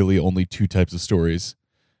are really only 2 types of stories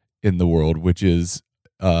in the world, which is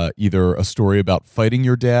either a story about fighting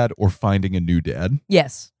your dad or finding a new dad.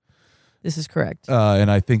 Yes, this is correct.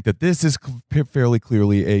 And I think that this is fairly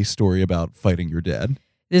clearly a story about fighting your dad.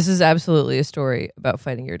 This is absolutely a story about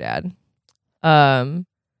fighting your dad. I'm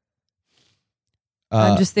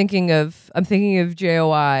just thinking of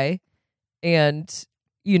JOI and,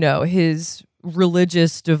 his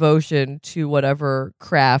religious devotion to whatever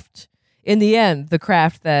craft. In the end, the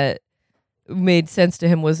craft that made sense to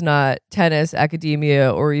him was not tennis,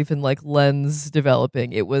 academia, or even like lens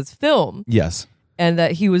developing. It was film. Yes. And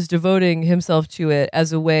that he was devoting himself to it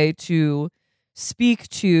as a way to speak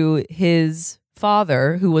to his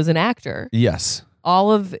father, who was an actor. Yes.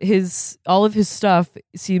 All of his stuff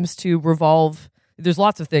seems to revolve. There's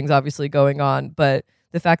lots of things obviously going on, but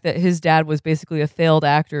the fact that his dad was basically a failed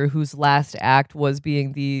actor whose last act was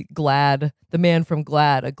being the man from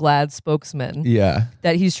GLAAD, a GLAAD spokesman. Yeah.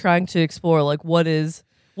 That he's trying to explore, like, what is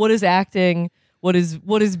acting, what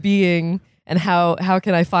is being, and how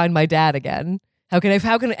can I find my dad again? How can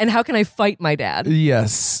I fight my dad?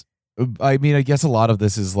 Yes. I mean, I guess a lot of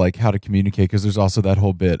this is like how to communicate, because there's also that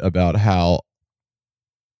whole bit about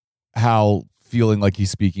how feeling like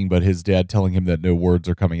he's speaking, but his dad telling him that no words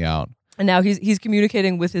are coming out. And now he's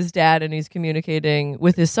communicating with his dad, and he's communicating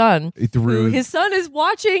with his son. His son is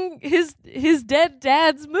watching his dead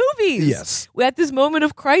dad's movies. Yes. At this moment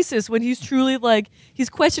of crisis, when he's truly like, he's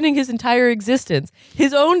questioning his entire existence,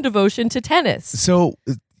 his own devotion to tennis. So,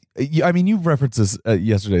 I mean, you referenced this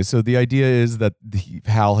yesterday. So the idea is that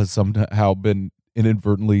Hal has somehow been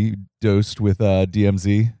inadvertently dosed with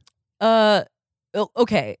DMZ.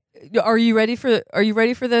 Okay. Are you ready for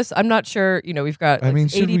this? I'm not sure. We've got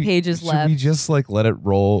 80 pages left. Should we just like let it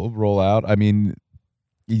roll out? I mean,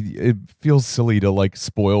 it feels silly to like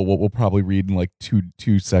spoil what we'll probably read in like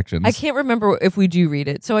two sections. I can't remember if we do read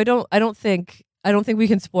it, so I don't think we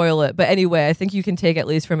can spoil it. But anyway, I think you can take at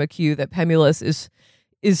least from a cue that Pemulus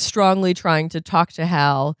is strongly trying to talk to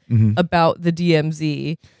Hal about the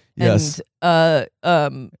DMZ. Yes.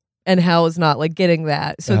 And Hal is not like getting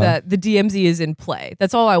that, so that the DMZ is in play.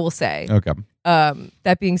 That's all I will say. Okay.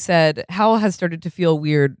 That being said, Hal has started to feel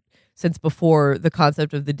weird since before the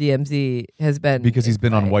concept of the DMZ has been, because he's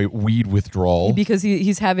been on weed withdrawal. Because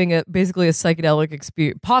he's having basically a psychedelic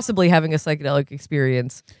experience, possibly having a psychedelic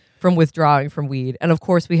experience from withdrawing from weed. And of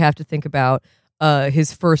course, we have to think about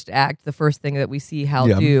his first act, the first thing that we see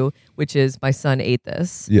Hal do, which is my son ate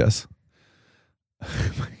this. Yes.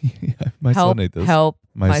 My son ate this. Help.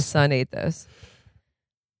 My son ate this.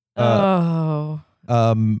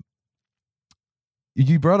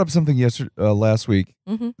 You brought up something last week.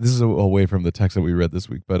 Mm-hmm. This is away from the text that we read this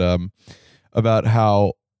week, but about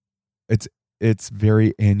how it's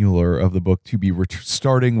very annular of the book to be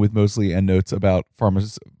starting with mostly endnotes about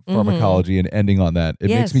pharmacology and ending on that. It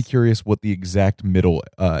makes me curious what the exact middle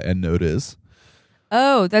endnote is.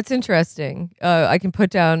 Oh, that's interesting. I can put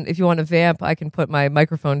down, if you want to vamp, I can put my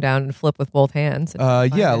microphone down and flip with both hands.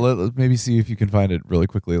 Let's maybe see if you can find it really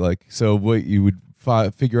quickly. Like, so what you would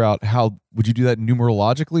figure out, how would you do that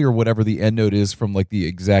numerologically, or whatever the end note is from like the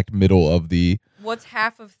exact middle of the. What's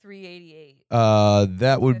half of 388?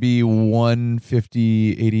 That would be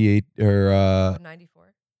 150, 88, or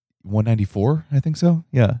 194. 194, I think so.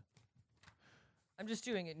 Yeah. I'm just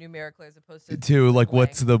doing it numerically as opposed to like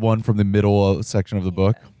what's the one from the middle section of the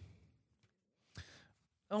book?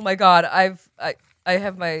 Oh my god, I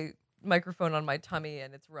have my microphone on my tummy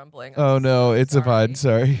and it's rumbling. It's a fine.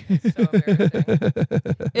 Sorry.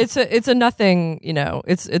 It's so embarrassing. it's a nothing.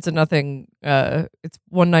 It's a nothing. It's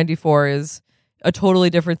 194 is a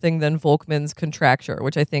totally different thing than Volkmann's contracture,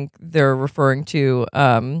 which I think they're referring to.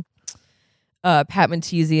 Pat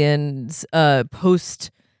Mantesian's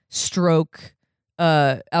post-stroke.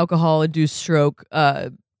 Alcohol-induced stroke,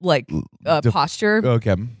 posture.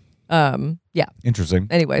 Okay. Yeah. Interesting.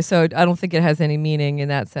 Anyway, so I don't think it has any meaning in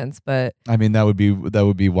that sense, but I mean that would be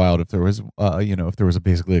wild if there was,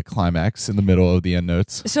 basically a climax in the middle of the end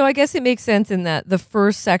notes. So I guess it makes sense in that the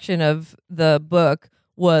first section of the book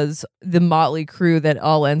was the motley crew that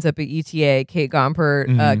all ends up at ETA: Kate Gompert,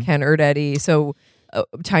 Ken Erdedy, so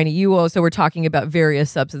Tiny Ewell. So we're talking about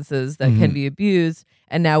various substances that can be abused.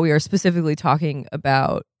 And now we are specifically talking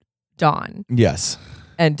about Don. Yes.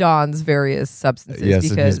 And Don's various substances. Yes,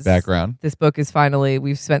 because in his background. This book is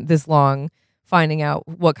we've spent this long finding out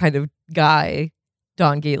what kind of guy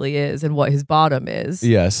Don Gately is and what his bottom is.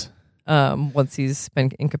 Yes. Once he's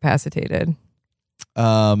been incapacitated.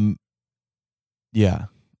 Yeah.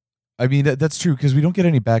 I mean, that's true, because we don't get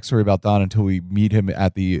any backstory about Don until we meet him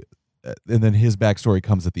at the then his backstory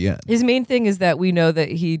comes at the end. His main thing is that we know that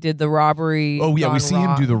he did the robbery. Oh yeah, we see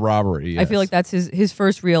him do the robbery. Yes. I feel like that's his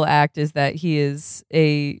first real act is that he is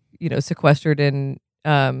sequestered in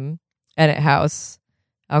Ennett House,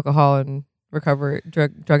 alcohol and recovery,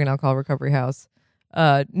 drug and alcohol recovery house,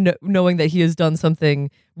 knowing that he has done something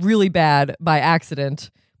really bad by accident,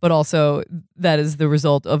 but also that is the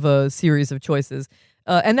result of a series of choices.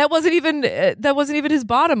 And that wasn't even his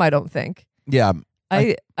bottom, I don't think. Yeah.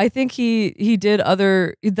 I think he did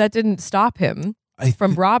that didn't stop him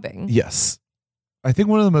from robbing. Yes. I think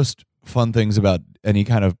one of the most fun things about any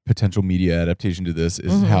kind of potential media adaptation to this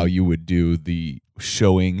is how you would do the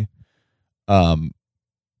showing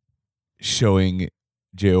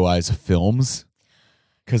JOI's films.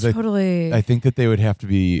 Because totally. I think that they would have to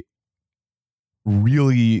be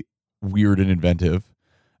really weird and inventive.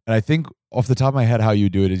 And I think off the top of my head, how you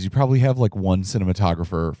do it is you probably have like one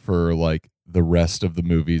cinematographer for like the rest of the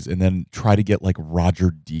movies, and then try to get like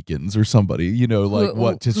Roger Deakins or somebody,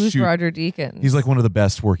 who's shoot. Roger Deakins? He's like one of the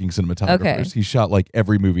best working cinematographers. Okay. He shot like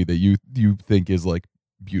every movie that you think is like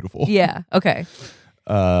beautiful. Yeah. Okay.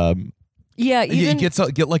 Yeah. Even get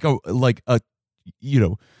like a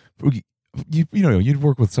you'd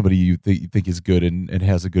work with somebody you think is good and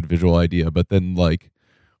has a good visual idea, but then like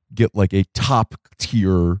get like a top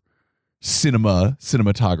tier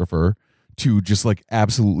cinematographer to just like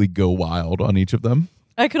absolutely go wild on each of them.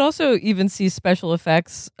 I could also even see special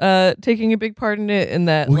effects taking a big part in it, in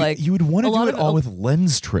that you would want to do it all with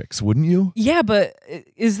lens tricks, wouldn't you? Yeah, but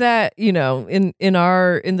is that, in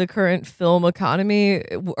the current film economy,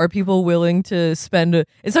 are people willing to spend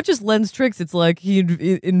it's not just lens tricks, it's like he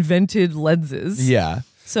invented lenses. Yeah.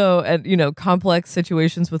 So, and complex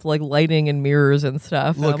situations with like lighting and mirrors and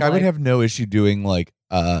stuff. Look, I would have no issue doing like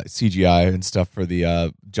CGI and stuff for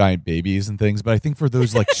the giant babies and things, but I think for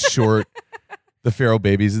those like short, the feral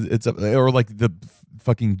babies, or like the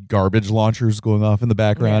fucking garbage launchers going off in the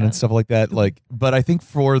background and stuff like that. Like, but I think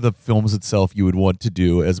for the films itself, you would want to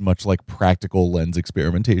do as much like practical lens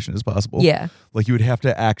experimentation as possible. Yeah, like you would have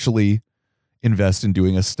to actually invest in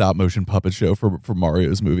doing a stop motion puppet show for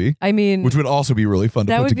Mario's movie. I mean, which would also be really fun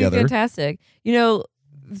to put together. That would be fantastic.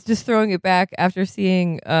 Just throwing it back after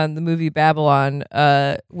seeing the movie Babylon,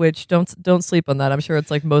 which don't sleep on that. I'm sure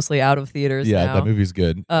it's like mostly out of theaters. Yeah, now. That movie's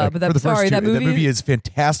good. But that movie is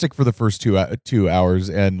fantastic for the first 2 hours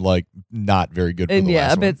and like not very good. For the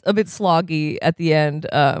last one. a bit sloggy at the end.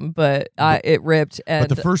 But it ripped. And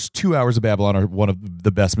but the first 2 hours of Babylon are one of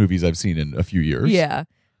the best movies I've seen in a few years. Yeah.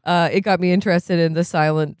 It got me interested in the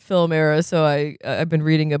silent film era, so I've been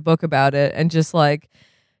reading a book about it, and just like,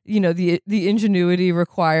 the ingenuity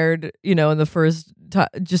required, in the first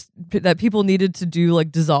just that people needed to do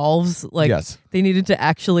like dissolves, like yes. They needed to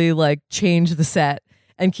actually like change the set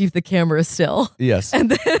and keep the camera still. Yes. And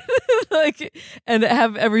then and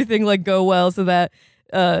have everything like go well so that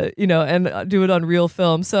and do it on real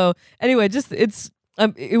film. So anyway, just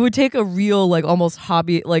it would take a real like almost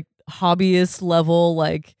hobbyist level,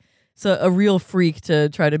 like, so a real freak to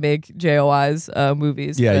try to make JOI's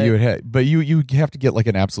movies. Yeah, you would have, but you have to get like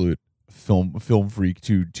an absolute film freak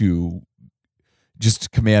to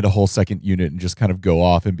just command a whole second unit and just kind of go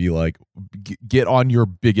off and be like, get on your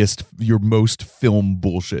most film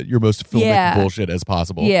bullshit, your most filmic bullshit as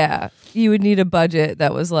possible. Yeah, you would need a budget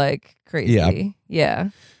that was like crazy. Yeah.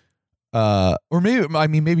 Or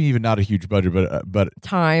maybe even not a huge budget, but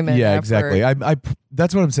time and yeah, effort. exactly. I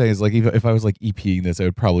that's what I'm saying is like if I was like EPing this, I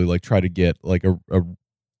would probably like try to get like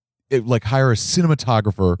hire a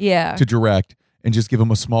cinematographer to direct and just give them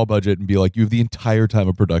a small budget and be like, you have the entire time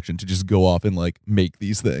of production to just go off and like make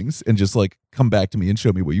these things and just like come back to me and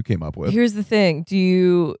show me what you came up with. Here's the thing.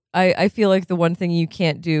 I feel like the one thing you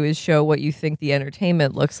can't do is show what you think the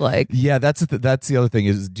entertainment looks like. Yeah, that's the other thing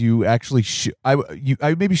is, do you actually I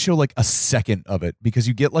maybe show like a second of it, because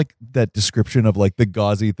you get like that description of like the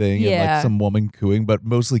gauzy thing and like some woman cooing, but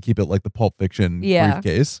mostly keep it like the Pulp Fiction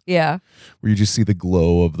briefcase. Yeah. Where you just see the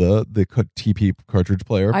glow of the TP cartridge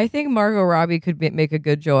player. I think Margot Robbie could make a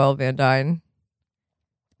good Joelle Van Dyne.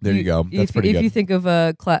 There you go. That's pretty good. If you think of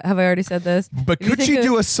have I already said this? But could she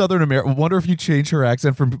do a Southern American? Wonder if you change her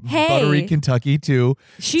accent from buttery Kentucky to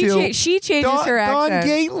she changes her accent. Dawn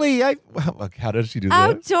Gately. How does she do that?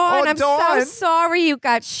 Oh, Dawn, I'm so sorry you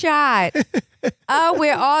got shot. Oh,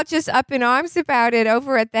 we're all just up in arms about it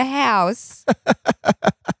over at the house.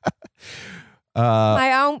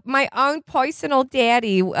 My own personal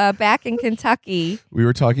daddy back in Kentucky. We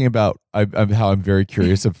were talking about how I'm very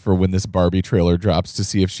curious for when this Barbie trailer drops to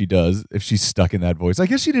see if she's stuck in that voice. I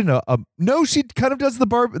guess she didn't. No, she kind of does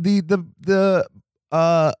the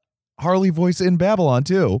Harley voice in Babylon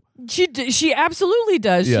too. She absolutely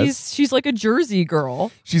does. Yes. She's like a Jersey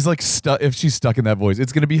girl. She's like stuck. If she's stuck in that voice,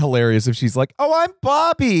 it's gonna be hilarious if she's like, "Oh, I'm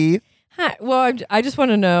Bobby." Hi. Well, I just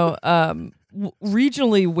want to know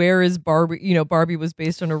regionally, where is Barbie? You know, Barbie was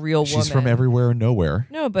based on a real woman. She's from everywhere and nowhere.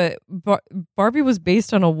 No, but Barbie was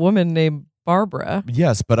based on a woman named Barbara.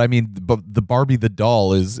 Yes, but I mean, the Barbie the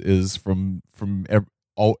doll is from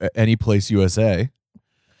any place USA.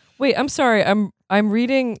 Wait, I'm sorry. I'm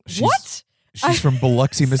reading. What? She's from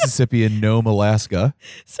Biloxi, Mississippi, and Nome, Alaska.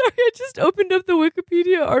 Sorry, I just opened up the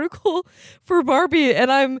Wikipedia article for Barbie,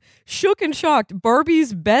 and I'm shook and shocked.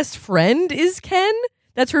 Barbie's best friend is Ken.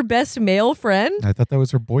 That's her best male friend. I thought that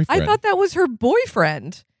was her boyfriend. I thought that was her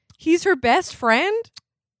boyfriend. He's her best friend?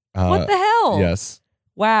 What the hell? Yes.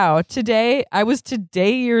 Wow. I was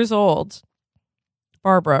today years old.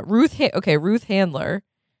 Barbara. Ruth Handler.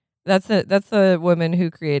 That's the woman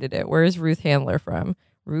who created it. Where is Ruth Handler from?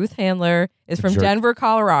 Ruth Handler is from Denver,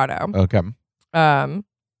 Colorado. Okay.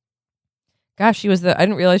 Gosh, I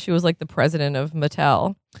didn't realize she was like the president of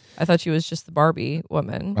Mattel. I thought she was just the Barbie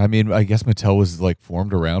woman. I mean, I guess Mattel was like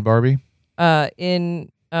formed around Barbie.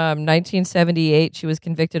 In 1978, she was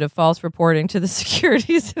convicted of false reporting to the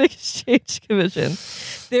Securities and Exchange Commission.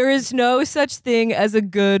 There is no such thing as a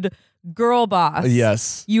good girl boss.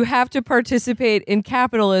 Yes. You have to participate in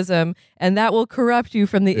capitalism, and that will corrupt you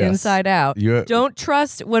from the inside out. Don't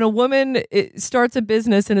trust when a woman starts a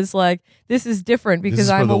business and is like, this is different because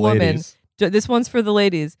I'm a woman. This one's for the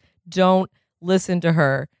ladies. Don't listen to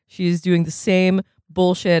her. She's doing the same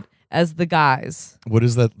bullshit as the guys. What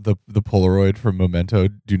is that? The Polaroid from Memento?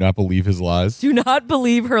 Do not believe his lies. Do not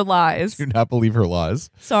believe her lies. Do not believe her lies.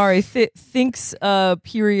 Sorry, thinks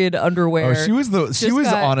period underwear. Oh, she was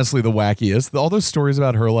honestly the wackiest. All those stories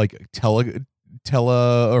about her like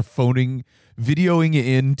or phoning, videoing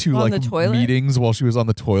into on like the toilet? meetings while she was on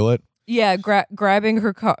the toilet. Yeah, grabbing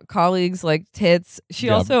her colleagues like tits. She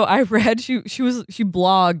also, I read she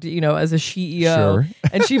blogged, as a CEO, sure.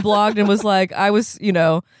 And she blogged and was like, I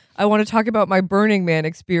want to talk about my Burning Man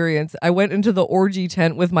experience. I went into the orgy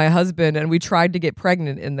tent with my husband and we tried to get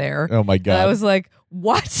pregnant in there. Oh my God. And I was like,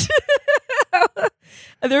 what?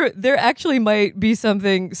 There actually might be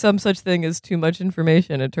some such thing as too much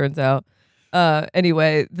information, it turns out.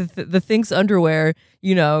 Anyway, the Thinks underwear,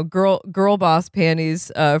 girl boss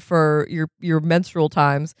panties for your menstrual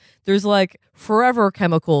times. There's like forever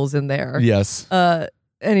chemicals in there. Yes.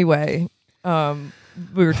 Anyway,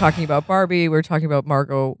 we were talking about Barbie. We were talking about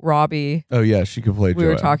Margot Robbie. Oh yeah, she could play. We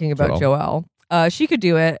were talking about Joelle. She could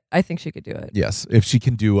do it. I think she could do it. Yes, if she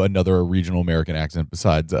can do another regional American accent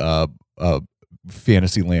besides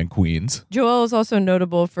Fantasyland Queens. Joelle is also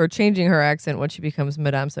notable for changing her accent when she becomes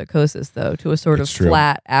Madame Psychosis, though, to a sort of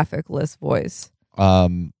flat, affectless voice.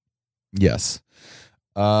 Yes.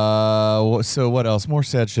 So what else? More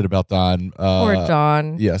sad shit about Don. Poor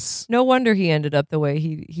Don. Yes. No wonder he ended up the way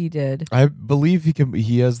he did. I believe he can.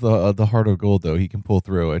 He has the heart of gold, though. He can pull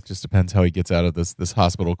through. It just depends how he gets out of this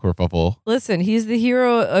hospital kerfuffle. Listen, he's the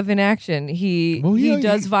hero of inaction. He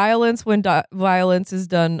does violence when violence is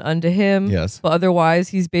done unto him. Yes. But otherwise,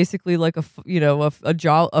 he's basically like a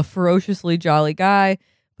ferociously jolly guy.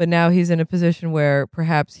 But now he's in a position where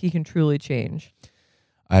perhaps he can truly change.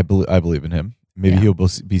 I believe in him. Maybe he'll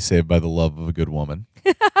be saved by the love of a good woman.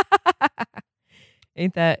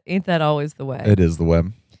 Ain't that always the way? It is the way.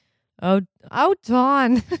 Oh,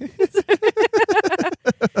 Dawn.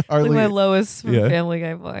 Like my Lois from Family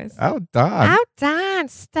Guy voice. Oh, Dawn. Oh, Dawn,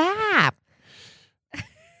 stop.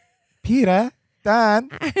 Peter, Dawn.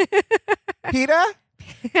 Peter?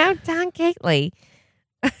 Oh, Dawn Gately.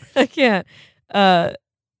 I can't.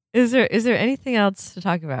 Is there anything else to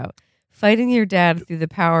talk about? Fighting your dad through the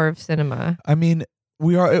power of cinema. I mean,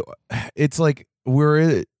 it's like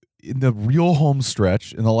we're in the real home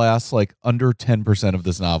stretch in the last like under 10% of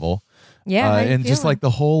this novel. Yeah. And just like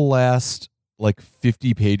the whole last like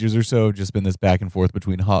 50 pages or so have just been this back and forth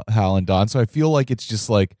between Hal and Don. So I feel like it's just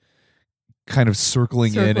like kind of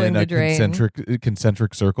circling in a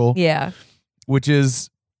concentric circle. Yeah. Which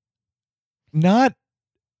is not.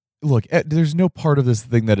 Look, there's no part of this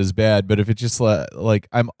thing that is bad, but if it's just like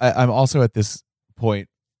I'm also at this point,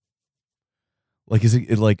 like is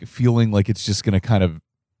it like feeling like it's just going to kind of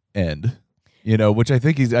end, which I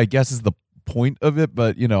think is the point of it.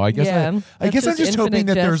 But I guess I'm just hoping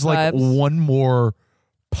that there's like one more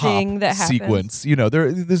pop thing that sequence.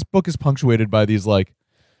 This book is punctuated by these like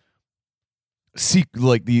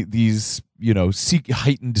these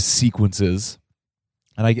heightened sequences.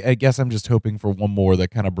 And I guess I'm just hoping for one more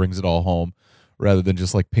that kind of brings it all home, rather than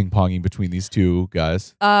just like ping-ponging between these two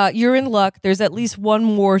guys. You're in luck. There's at least one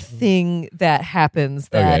more thing that happens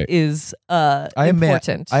that is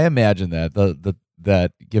important. I imagine that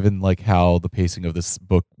that given like how the pacing of this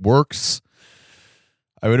book works,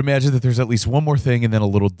 I would imagine that there's at least one more thing and then a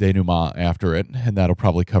little denouement after it, and that'll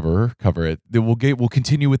probably cover it. Then we'll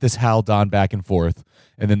continue with this Hal Don back and forth,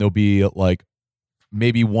 and then there'll be like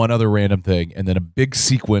maybe one other random thing, and then a big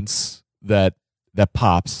sequence that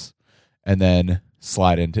pops, and then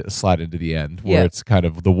slide into the end where it's kind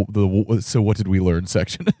of the so what did we learn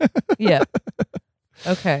section. Yeah.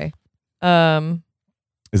 Okay.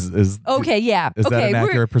 Is okay, yeah. Is okay, that an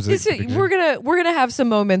accurate prediction? We're gonna have some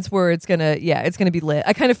moments where it's gonna be lit.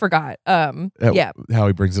 I kind of forgot. How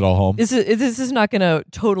he brings it all home. This is not gonna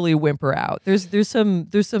totally whimper out. There's some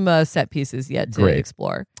set pieces yet to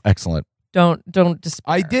explore. Excellent. Don't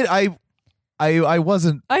despair. I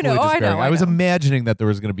wasn't. I know. I was imagining that there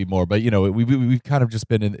was going to be more, but we've kind of just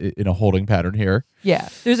been in a holding pattern here. Yeah,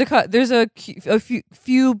 there's a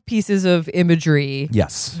few pieces of imagery.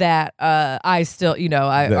 Yes, that I still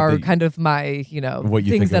are kind of my what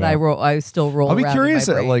you things that about. I still roll. I'll be around curious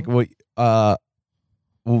in my brain. like what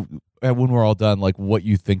when we're all done, like what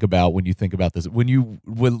you think about when you think about this. When you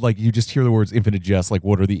just hear the words Infinite Jest, like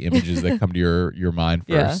what are the images that come to your mind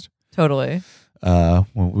first? Yeah, totally.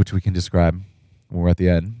 Which we can describe when we're at the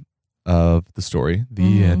end of the story.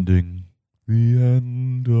 The ending. The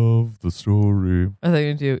end of the story. I thought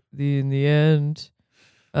you do in the end.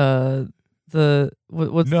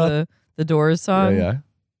 What's the Doors song? Yeah.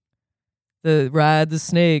 The ride the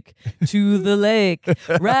snake to the lake.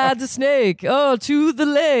 Ride the snake, to the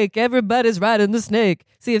lake. Everybody's riding the snake.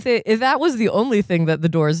 See, if that was the only thing that the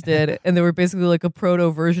Doors did, and they were basically like a proto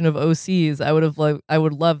version of OCs, I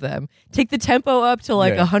would love them. Take the tempo up to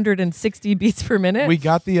 160 beats per minute. We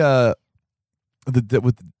got the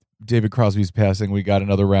with David Crosby's passing, we got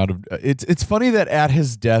another round of. It's funny that at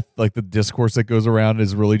his death, like the discourse that goes around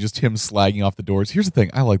is really just him slagging off the Doors. Here's the thing: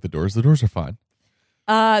 I like the Doors. The Doors are fine.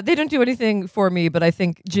 They don't do anything for me, but I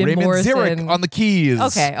think Jim Raymond Morrison Zarek on the keys.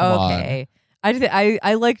 Okay.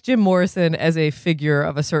 I like Jim Morrison as a figure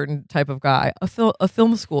of a certain type of guy, a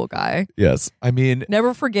film school guy. Yes, I mean,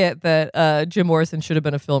 never forget that Jim Morrison should have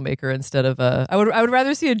been a filmmaker instead of a. I would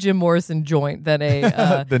rather see a Jim Morrison joint than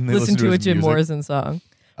a listen to a Jim Morrison song.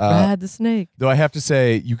 Ride the snake. Though I have to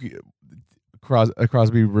say,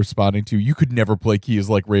 Crosby responding to, "You could never play keys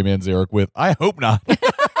like Ray Manzarek with." I hope not.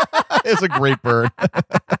 It's a great burn.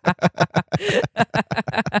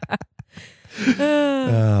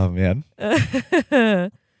 Oh man. No,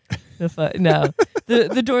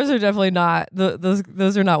 the Doors are definitely not.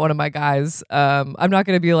 Those are not one of my guys. I'm not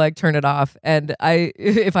going to be like turn it off. And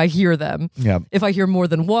if I hear them, if I hear more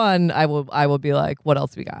than one, I will be like, what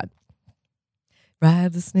else we got?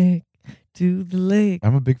 Ride the snake to the lake.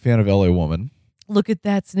 I'm a big fan of LA Woman. Look at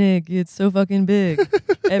that snake. It's so fucking big.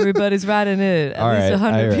 Everybody's riding it. At least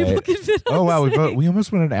 100 people can fit on. Oh, wow. We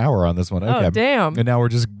almost went an hour on this one. Okay. Oh, damn. And now we're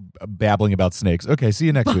just babbling about snakes. Okay. See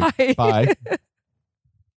you next week. Bye.